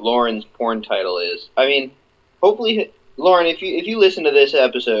know what Lauren's porn title is. I mean, hopefully, Lauren, if you listen to this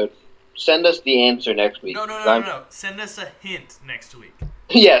episode, send us the answer next week. No. Send us a hint next week.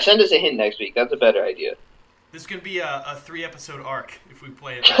 Yeah, send us a hint next week. That's a better idea. This is going to be a 3-episode arc if we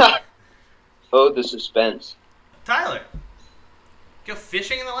play it back. Oh, the suspense. Tyler, go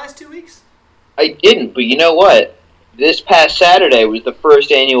fishing in the last 2 weeks? I didn't, but you know what? This past Saturday was the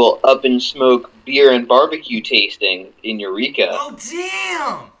first annual Up in Smoke beer and barbecue tasting in Eureka. Oh,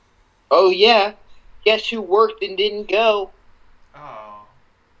 damn! Oh, yeah. Guess who worked and didn't go? Oh.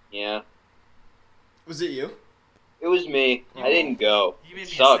 Yeah, Was it you? it was me. I didn't go. You made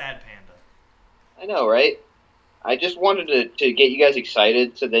me Sucked. a sad panda. I know, right? I just wanted to get you guys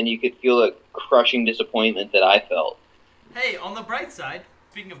excited so then you could feel the crushing disappointment that I felt. Hey, on the bright side,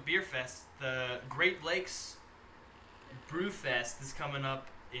 speaking of beer fest, the Great Lakes Brew Fest is coming up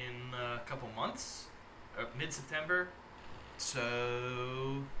in a couple months, mid-September.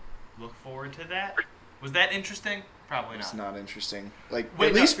 So, look forward to that. Was that interesting? Probably It's not. not interesting. Like, Wait,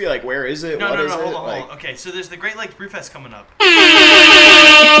 at no. least be like, where is it? No, What no, is no, it? hold on, Like, hold on. Okay, so there's the Great Lakes Brew Fest coming up.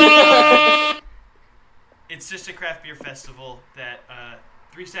 It's just a craft beer festival that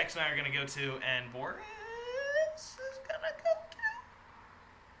 3 Stacks and I are going to go to, and Borys is going to go to.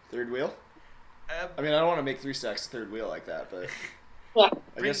 third wheel? I mean, I don't want to make 3 Stacks a third wheel like that, but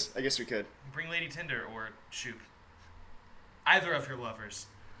I guess we could. Bring Lady Tinder or shoot. Either of your lovers.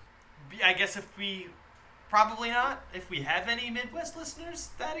 I guess if we... Probably not. If we have any Midwest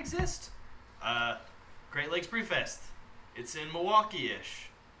listeners that exist. Great Lakes Brew Fest. It's in Milwaukee-ish.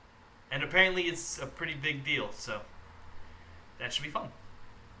 And apparently it's a pretty big deal, so that should be fun.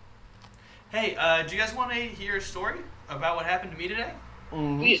 Hey, do you guys want to hear a story about what happened to me today?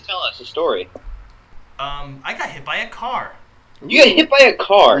 Please tell us a story. I got hit by a car. You got hit by a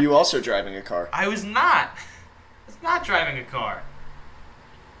car. Were you also driving a car? I was not. I was not driving a car.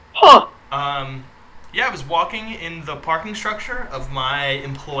 Huh. Yeah, I was walking in the parking structure of my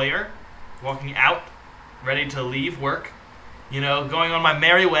employer, walking out, ready to leave work. You know, going on my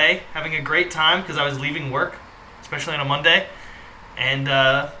merry way, having a great time because I was leaving work, especially on a Monday. And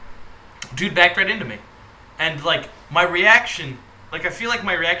dude backed right into me. And, like, my reaction, like, I feel like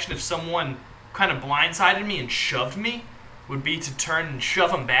my reaction if someone kind of blindsided me and shoved me would be to turn and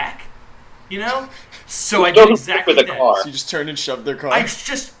shove him back, you know? So I did exactly for the that. car. So you just turned and shoved their car?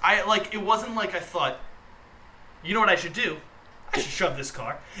 It wasn't like I thought, you know what I should do? I should shove this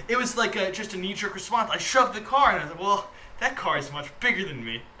car. It was like just a knee-jerk response. I shoved the car, and I was like, well, that car is much bigger than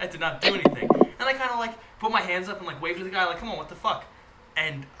me. I did not do anything. And I kind of, like, put my hands up and, like, waved to the guy, like, come on, what the fuck?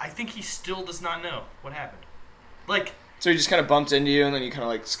 And I think he still does not know what happened. Like... So he just kind of bumped into you, and then you kind of,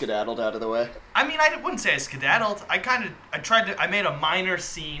 like, skedaddled out of the way? I mean, I wouldn't say I skedaddled. I made a minor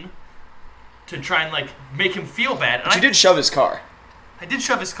scene to try and, like, make him feel bad. But you did shove his car. I did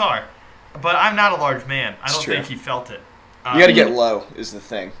shove his car. But I'm not a large man. I don't true. think he felt it. You gotta get low, is the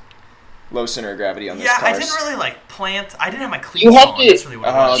thing. Low center of gravity on those Yeah, cars. I didn't really, like, plant. I didn't have my cleats You have on. to- That's really what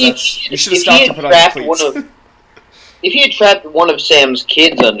it was. You should have stopped to put on your cleats. If he had trapped one of Sam's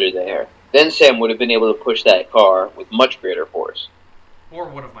kids under there, then Sam would have been able to push that car with much greater force. Or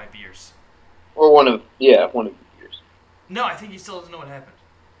one of my beers. Or one of yours. No, I think he still doesn't know what happened.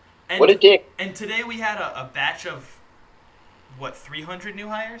 And, What a dick. And today we had a batch of, 300 new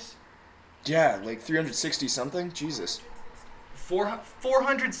hires? Yeah, like 360 something? Jesus.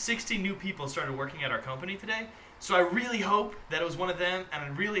 460 new people started working at our company today. So I really hope that it was one of them, and I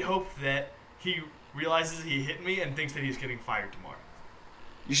really hope that he realizes he hit me and thinks that he's getting fired tomorrow.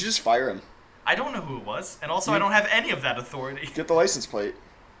 You should just fire him. I don't know who it was, and also I don't have any of that authority. Get the license plate.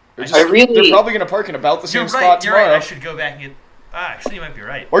 Or I just, really- They're probably going to park in about the same You're spot right, you're tomorrow. right. I should go back and get... actually, you might be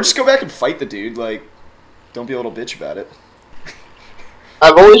right. Or just go back and fight the dude. Like, don't be a little bitch about it.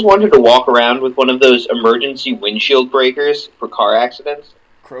 I've always wanted to walk around with one of those emergency windshield breakers for car accidents.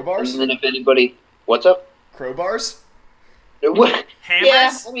 Crowbars? And then if anybody... What's up? Crowbars? What? Hammers?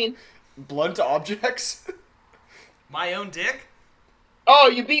 Yeah, I mean... Blunt objects? My own dick? Oh,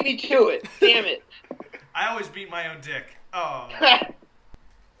 you beat me to it. Damn it. I always beat my own dick. Oh.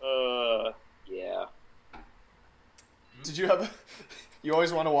 Yeah. Did you have a... You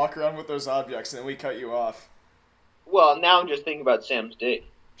always want to walk around with those objects, and then we cut you off. Well, now I'm just thinking about Sam's dick.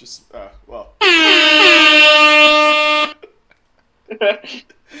 Just, well...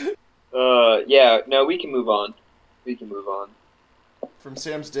 Yeah, no, we can move on. We can move on. From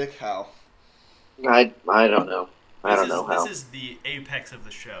Sam's dick, how? I don't know. I don't know how. This is the apex of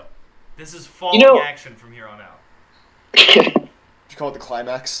the show. This is falling action from here on out. Did you call it the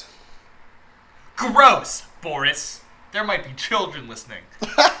climax? Gross, Boris. There might be children listening.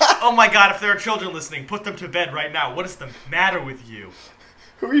 Oh my god, if there are children listening, put them to bed right now. What is the matter with you?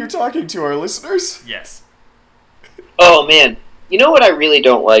 Who are you talking to, our listeners? Yes. Oh, man. You know what I really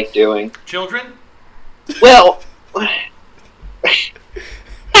don't like doing? Children? Well...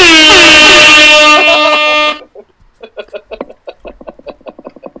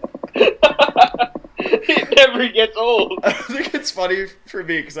 It never gets old. I think it's funny for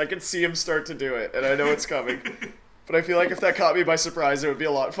me because I can see him start to do it, and I know it's coming. But I feel like if that caught me by surprise, it would be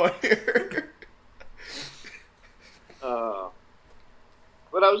a lot funnier.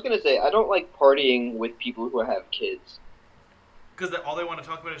 But I was gonna say, I don't like partying with people who have kids. Because all they want to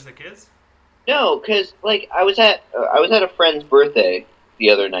talk about is their kids? No, because like I was at a friend's birthday the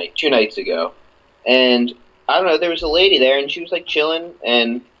other night, 2 nights ago, and I don't know, there was a lady there, and she was like chilling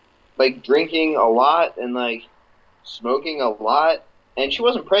and like drinking a lot and like smoking a lot, and she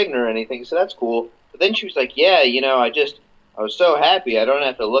wasn't pregnant or anything, so that's cool. But then she was like, "Yeah, you know, I was so happy I don't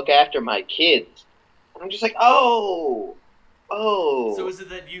have to look after my kids." And I'm just like, oh. So is it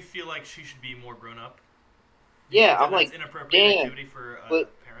that you feel like she should be more grown up? Yeah, I'm that's like, inappropriate damn. activity for a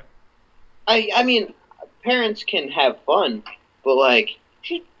But- parent. I mean, parents can have fun, but like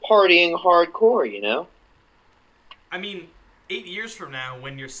she's partying hardcore, you know. I mean, 8 years from now,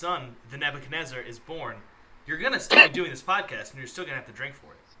 when your son, the Nebuchadnezzar, is born, you're gonna still be doing this podcast, and you're still gonna have to drink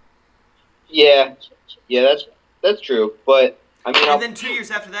for it. Yeah, that's true. But I mean, And then 2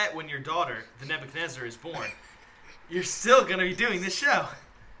 years after that, when your daughter, the Nebuchadnezzar, is born, you're still gonna be doing this show.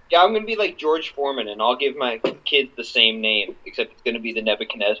 yeah, I'm gonna be like George Foreman, and I'll give my kids the same name, except it's gonna be the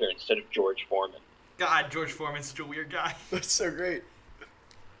Nebuchadnezzar instead of George Foreman. God, George Foreman's such a weird guy. That's so great.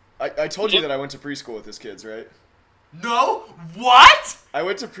 I told you that I went to preschool with his kids, right? No? What? I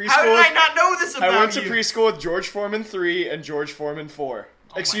went to preschool. How did I not know this about I went to you? preschool with George Foreman 3 and George Foreman 4.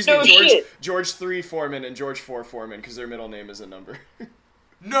 Excuse No me, shit. George 3 Foreman and George 4 Foreman, because their middle name is a number.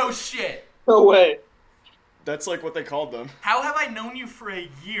 No shit. No way. That's like what they called them. How have I known you for a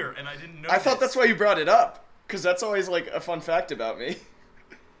year and I didn't know I thought this? that's why you brought it up, because that's always like a fun fact about me.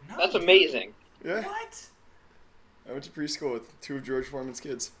 No, That's dude. amazing. Yeah. What? I went to preschool with 2 of George Foreman's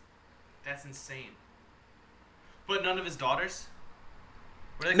kids. That's insane. But none of his daughters?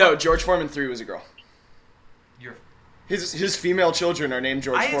 What are they No, called? George Foreman 3 was a girl. You're... His female children are named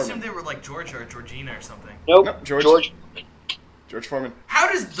George I Foreman. assumed they were like Georgia or Georgina or something. Nope. No, George. George Foreman.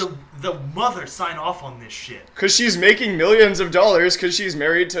 How does the mother sign off on this shit? Because she's making millions of dollars because she's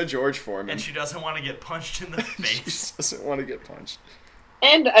married to George Foreman. And she doesn't want to get punched in the She face. doesn't want to get punched.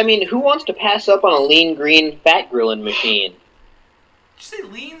 And I mean, who wants to pass up on a lean green fat grilling machine? Did you say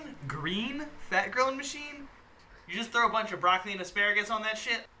lean, green, fat grilling machine? You just throw a bunch of broccoli and asparagus on that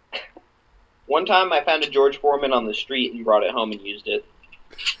shit? One time, I found a George Foreman on the street and brought it home and used it.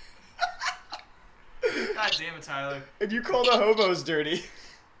 God damn it, Tyler. And you call the hobos dirty.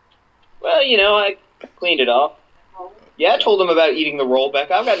 Well, you know, I cleaned it off. Yeah, I told them about eating the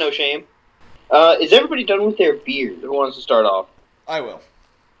rollback. I've got no shame. Is everybody done with their beer? Who wants to start off? I will.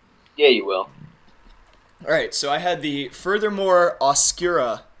 Yeah, you will. Alright, so I had the Furthermore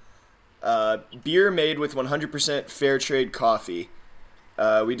Oscura beer made with 100% fair trade coffee.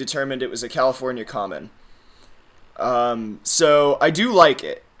 We determined it was a California common. So I do like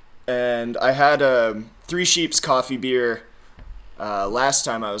it. And I had a Three Sheeps coffee beer last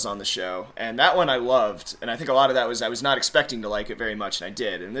time I was on the show. And that one I loved. And I think a lot of that was I was not expecting to like it very much, and I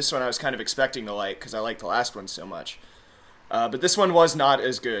did. And this one I was kind of expecting to like because I liked the last one so much. But this one was not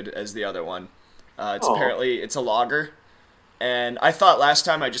as good as the other one. It's a lager. And I thought last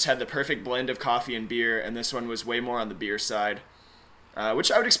time I just had the perfect blend of coffee and beer, and this one was way more on the beer side.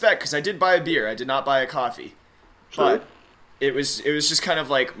 Which I would expect, because I did buy a beer. I did not buy a coffee. True. But it was just kind of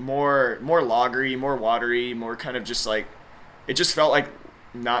like more lagery, more watery, more kind of just like... It just felt like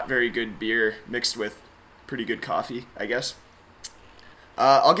not very good beer mixed with pretty good coffee, I guess.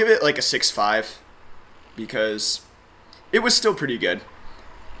 I'll give it like a 6.5, because it was still pretty good.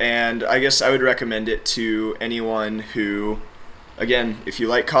 And I guess I would recommend it to anyone who, again, if you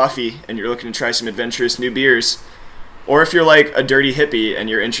like coffee and you're looking to try some adventurous new beers, or if you're like a dirty hippie and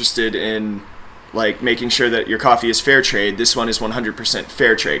you're interested in like making sure that your coffee is fair trade, this one is 100%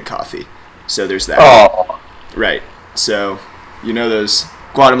 fair trade coffee. So there's that. Oh. Right. So, you know those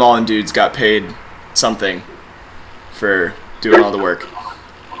Guatemalan dudes got paid something for doing all the work.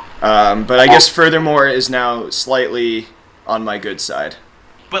 But I guess Furthermore is now slightly on my good side.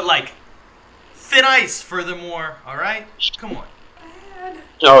 But, like, thin ice, furthermore. All right? Come on.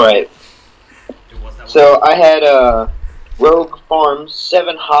 All right. It was that So I had Rogue Farms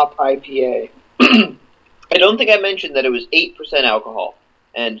 7 Hop IPA. I don't think I mentioned that it was 8% alcohol,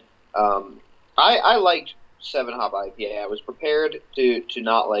 and I liked 7 Hop IPA. I was prepared to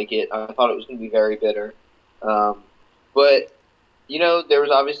not like it. I thought it was going to be very bitter, but there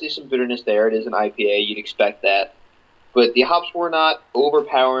was obviously some bitterness there. It is an IPA; you'd expect that, but the hops were not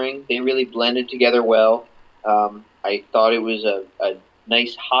overpowering. They really blended together well. I thought it was a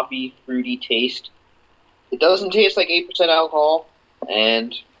nice hoppy, fruity taste. It doesn't taste like 8% alcohol,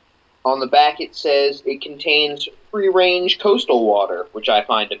 and on the back it says it contains free-range coastal water, which I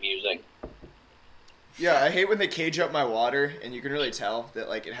find amusing. Yeah, I hate when they cage up my water, and you can really tell that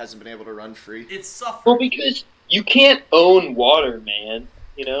like it hasn't been able to run free. It's suffering. Well, because you can't own water, man,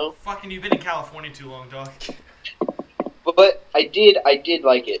 Fucking, you've been in California too long, dog. But I did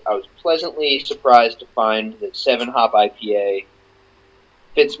like it. I was pleasantly surprised to find that 7 Hop IPA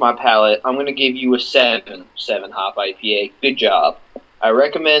fits my palate. I'm going to give you a 7 Hop IPA. Good job. I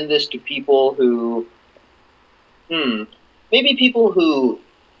recommend this to people who, maybe people who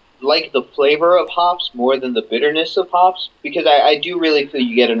like the flavor of hops more than the bitterness of hops, because I do really feel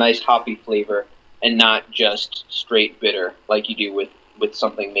you get a nice hoppy flavor and not just straight bitter like you do with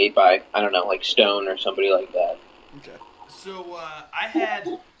something made by, I don't know, like Stone or somebody like that. Okay. So, I had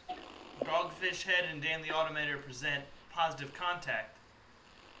Dogfish Head and Dan the Automator present Positive Contact.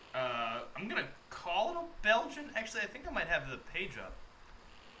 I'm gonna call it a Belgian. Actually, I think I might have the page up.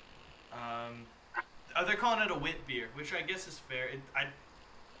 They're calling it a wit beer, which I guess is fair.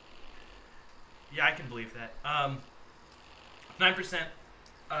 I can believe that. 9%.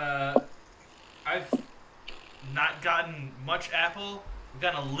 I've not gotten much apple. We've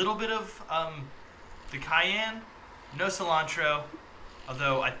gotten a little bit of the cayenne. No cilantro,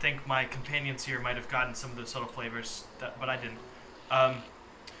 although I think my companions here might have gotten some of those subtle flavors, but I didn't.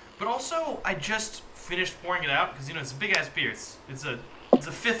 But also, I just finished pouring it out because it's a big ass beer. It's a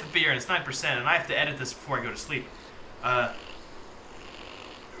fifth beer and it's 9%, and I have to edit this before I go to sleep. I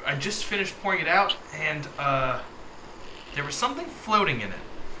just finished pouring it out, and there was something floating in it.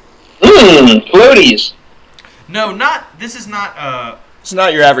 Floaties. No, this is not. It's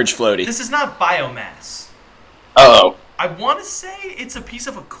not your average floaty. This is not biomass. Uh-oh. I want to say it's a piece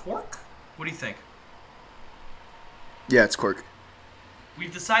of a cork. What do you think? Yeah, it's cork.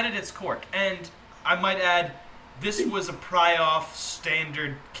 We've decided it's cork, and I might add, this was a pry-off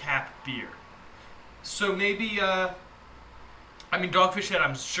standard cap beer. So maybe, Dogfish Head,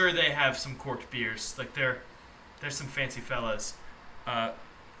 I'm sure they have some corked beers. Like, there's some fancy fellas.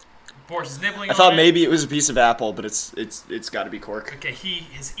 Borys is nibbling on I thought it. maybe it was a piece of apple, but it's got to be cork. Okay, he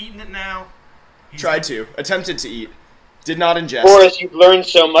has eaten it now. Attempted to eat. Did not ingest. Boris, you've learned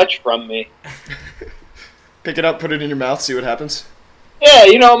so much from me. Pick it up, put it in your mouth, see what happens. Yeah,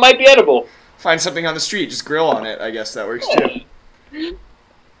 it might be edible. Find something on the street, just grill on it. I guess that works too.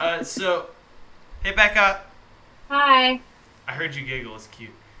 So, hey Becca. Hi. I heard you giggle. It's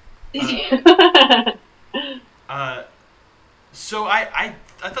cute. So I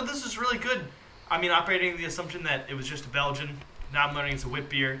thought this was really good. Operating the assumption that it was just a Belgian. Now I'm learning it's a wit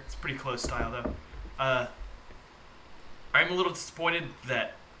beer. It's pretty close style though. I'm a little disappointed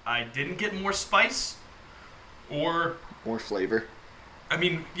that I didn't get more spice or more flavor. I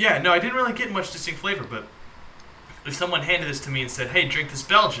didn't really get much distinct flavor, but if someone handed this to me and said, hey, drink this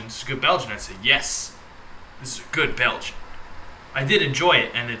Belgian, this is a good Belgian, I'd say, yes, this is a good Belgian. I did enjoy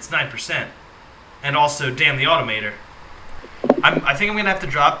it, and it's 9%. And also, damn the Automator. I think I'm going to have to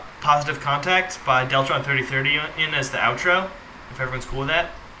drop Positive Contact by Deltron 3030 in as the outro, if everyone's cool with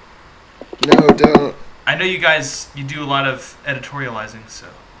that. No, don't. I know you guys, you do a lot of editorializing, so.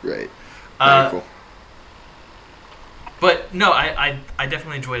 Right. Very cool. But, no, I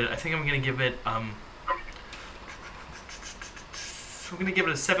definitely enjoyed it. I think I'm going to give it, I'm going to give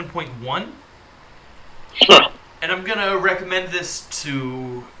it a 7.1. And I'm going to recommend this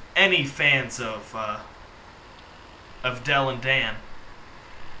to any fans of Del and Dan.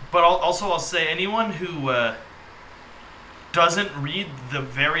 But I'll say anyone who doesn't read the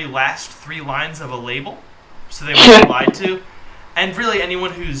very last 3 lines of a label, so they won't be lied to, and really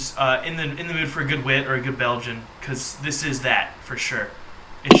anyone who's in the mood for a good wit or a good Belgian, because this is that for sure.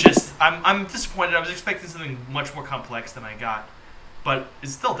 It's just I'm disappointed. I was expecting something much more complex than I got, but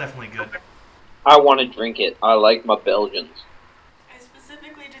it's still definitely good. I want to drink it. I like my Belgians. I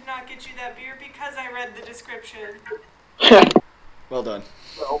specifically did not get you that beer because I read the description. Well done.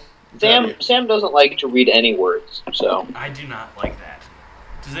 Well, Sam doesn't like to read any words, so. I do not like that.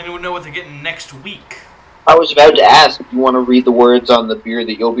 Does anyone know what they're getting next week? I was about to ask, do you want to read the words on the beer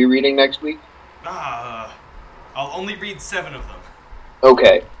that you'll be reading next week? I'll only read 7 of them.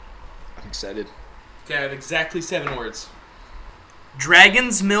 Okay. I'm excited. Okay, I have exactly 7 words.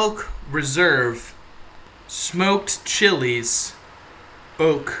 Dragon's Milk Reserve, smoked chilies,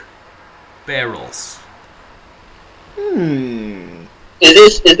 oak barrels.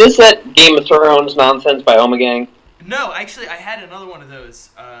 Is this that Game of Thrones nonsense by Omegang? No, actually, I had another one of those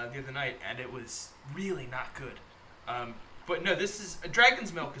the other night, and it was really not good. But no, this is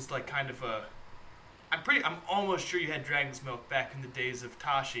Dragon's Milk is like kind of a. I'm almost sure you had Dragon's Milk back in the days of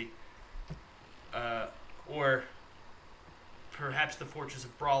Tashi, or perhaps the Fortress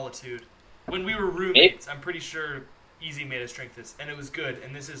of Brawlitude. When we were roommates, I'm pretty sure Easy made us drink this, and it was good.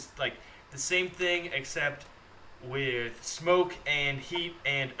 And this is like the same thing except with smoke and heat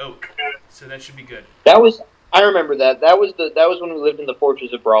and oak, so that should be good. I remember that. That was when we lived in the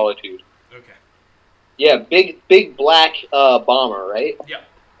Fortress of Brawlitude. Okay. Yeah, big black bomber, right? Yeah.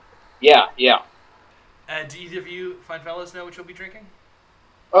 Yeah. Do either of you fine fellows know what you'll be drinking?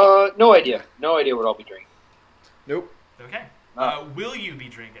 No idea. No idea what I'll be drinking. Nope. Okay. Will you be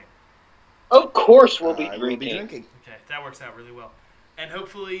drinking? Of course we'll be I drinking. will be drinking. Okay, that works out really well. And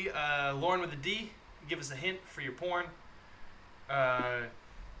hopefully, Lauren with a D, give us a hint for your porn.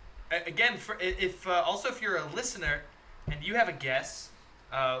 Again, if you're a listener and you have a guess,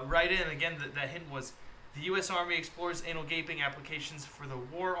 write in. Again, that hint was the U.S. Army explores anal gaping applications for the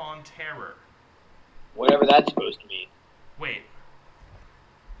War on Terror. Whatever that's supposed to mean. Wait.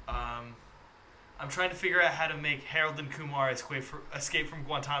 I'm trying to figure out how to make Harold and Kumar Escape from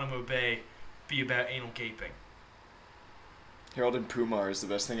Guantanamo Bay be about anal gaping. Harold and Kumar is the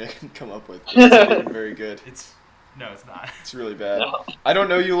best thing I can come up with. It's not even very good. No, it's not. It's really bad. No. I don't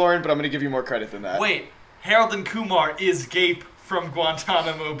know you, Lauren, but I'm going to give you more credit than that. Wait, Harold and Kumar is gape from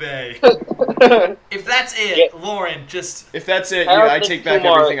Guantanamo Bay. If that's it, Lauren, just... If that's it, Harold I and take back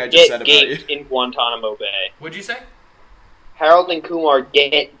Kumar everything I just said about you. gaped in Guantanamo Bay. What'd you say? Harold and Kumar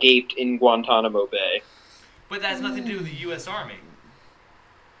get gaped in Guantanamo Bay. But that has nothing to do with the U.S. Army.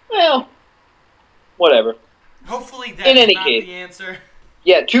 Well, whatever. Hopefully that's In any not case. the answer.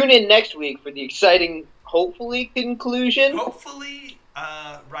 Yeah, tune in next week for the exciting, hopefully, conclusion. Hopefully,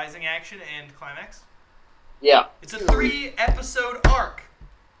 rising action and climax. Yeah. It's a 3-episode arc.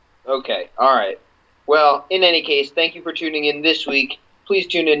 Okay, alright. Well, in any case, thank you for tuning in this week. Please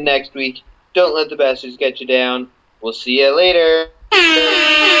tune in next week. Don't let the bastards get you down. We'll see you later.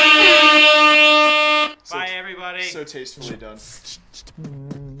 Bye, everybody. So tastefully done.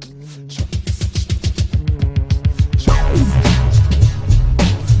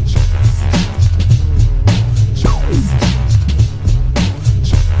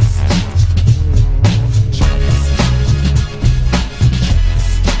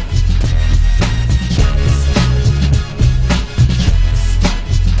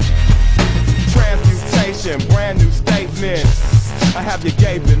 Transmutation, brand new statements. I have you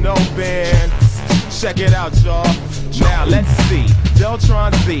gaping open. Check it out, y'all. Now let's see.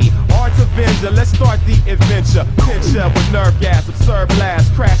 Deltron Z, Art Avenger. Let's start the adventure. Picture with nerve gas, absurd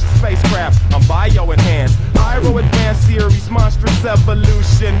blast, crash a spacecraft. I'm bio-enhanced. Pyro advanced series, monstrous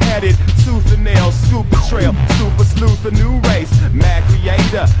evolution. Headed tooth and nail, scoop the trail. Super sleuth, a new race. Mad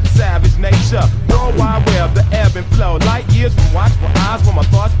creator, savage nature. World Wide Web, the ebb and flow. Light years from watchful eyes where my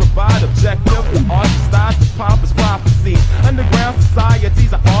thoughts provide objective. The ostracized, the pompous prophecies. Underground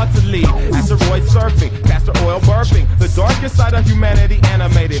societies are hard to lead. Asteroid surfing, castor oil burping. The darkest side of humanity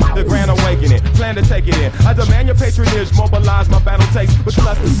animated. The grand awakening, plan to take it in. I demand your patronage, mobilize my battle takes. With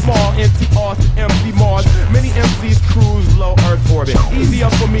clusters small, empty R's to empty Mars. Many MCs cruise low Earth orbit. Easier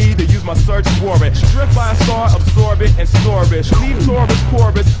for me to use my search warrant. Drift by a star, absorb it and store it. Leave Taurus,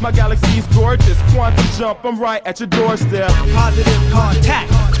 Corvus, my galaxy's gorgeous. Quantum jump, I'm right at your doorstep. Positive contact.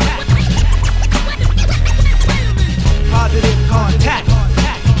 Positive contact.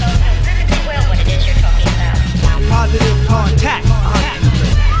 Well, what it is you're talking about. Positive contact.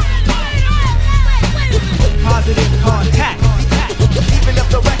 Positive contact. Even if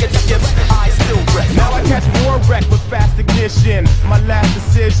the record skips, I still wreck. Now I catch more wreck with fast ignition. My last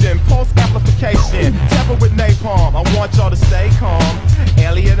decision, pulse amplification. Temper with napalm, I want y'all to stay calm.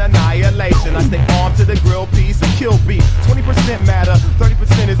 Alien annihilation, I stay armed to the grill piece and kill beat. 20% matter,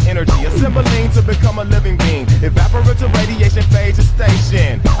 30% is energy. Assembling to become a living being. Evaporative radiation phase a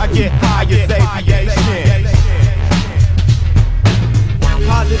station. I get high as aviation.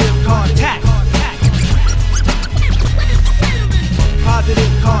 Positive contact.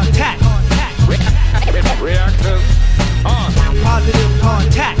 Positive contact. Reactors on. Positive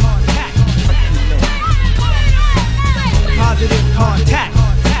contact. Positive contact.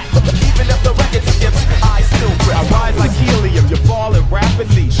 Even if the record skips, I still grip. I rise like helium, you're falling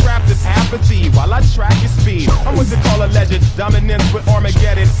rapidly. Trapped in apathy. speed. I'm what you call a legend. Dominance with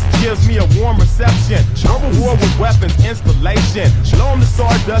Armageddon gives me a warm reception. Verbal war with weapons installation. Blow 'em to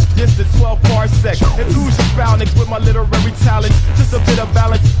stardust, distance 12 parsecs. Enthuse your phalanx with my literary talents. Just a bit of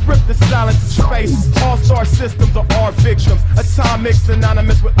balance, rip the silence of space. All-star systems are our victims. Atomic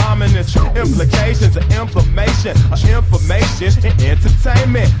synonymous with ominous implications of inflammation, of information and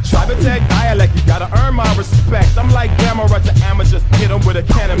entertainment. Cybertech dialect, you gotta earn my respect. I'm like Gamma to amateurs, hit 'em with a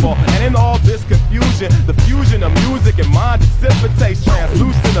cannonball. And in all this confusion, the fusion of music and mind dissipates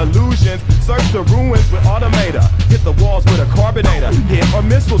translucent illusions. Search the ruins with automator, hit the walls with a carbonator. Hit or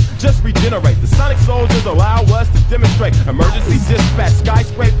missiles just regenerate. The sonic soldiers allow us to demonstrate emergency dispatch.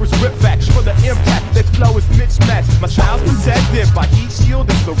 Skyscrapers rip back for the impact. Their flow is mismatched. My style's protected by heat shield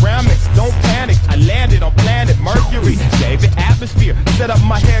and ceramics. Don't panic, I landed on planet Mercury. Gave it atmosphere, set up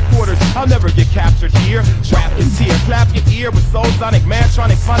my headquarters. I'll never get captured here. Rap your tear, clap your ear with soul sonic,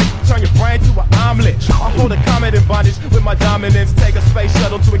 mantronic phonics. Turn your brain to an omelet. I hold a comet in bondage with my dominance. Take a space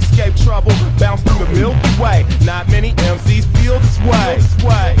shuttle to escape trouble. Bounce through the Milky Way. Not many MCs feel this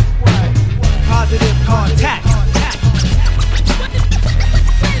way. Positive contact.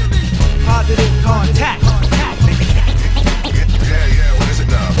 Positive contact. Yeah, what is it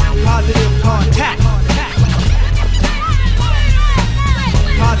now? Positive contact.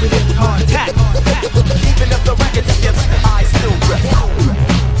 Positive contact. Even if the record skips, I still rip.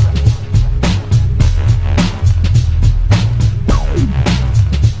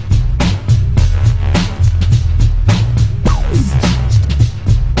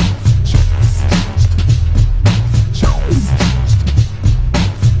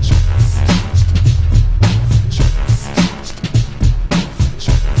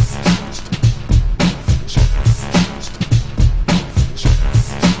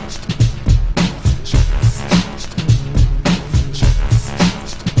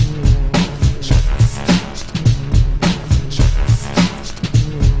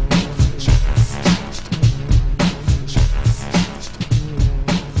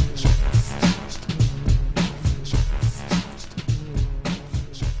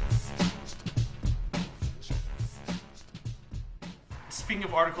 Speaking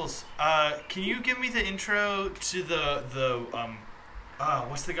of articles, can you give me the intro to the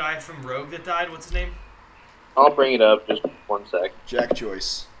what's the guy from Rogue that died? What's his name? I'll bring it up. Just one sec. Jack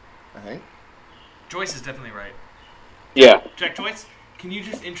Joyce, I think. Joyce is definitely right. Yeah. Jack Joyce? Can you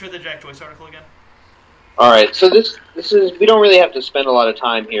just intro the Jack Joyce article again? All right. So this is, we don't really have to spend a lot of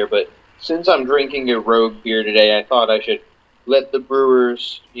time here, but since I'm drinking a Rogue beer today, I thought I should let the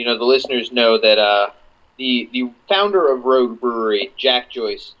brewers, the listeners know that the founder of Rogue Brewery, Jack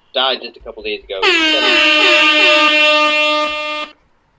Joyce, died just a couple days ago.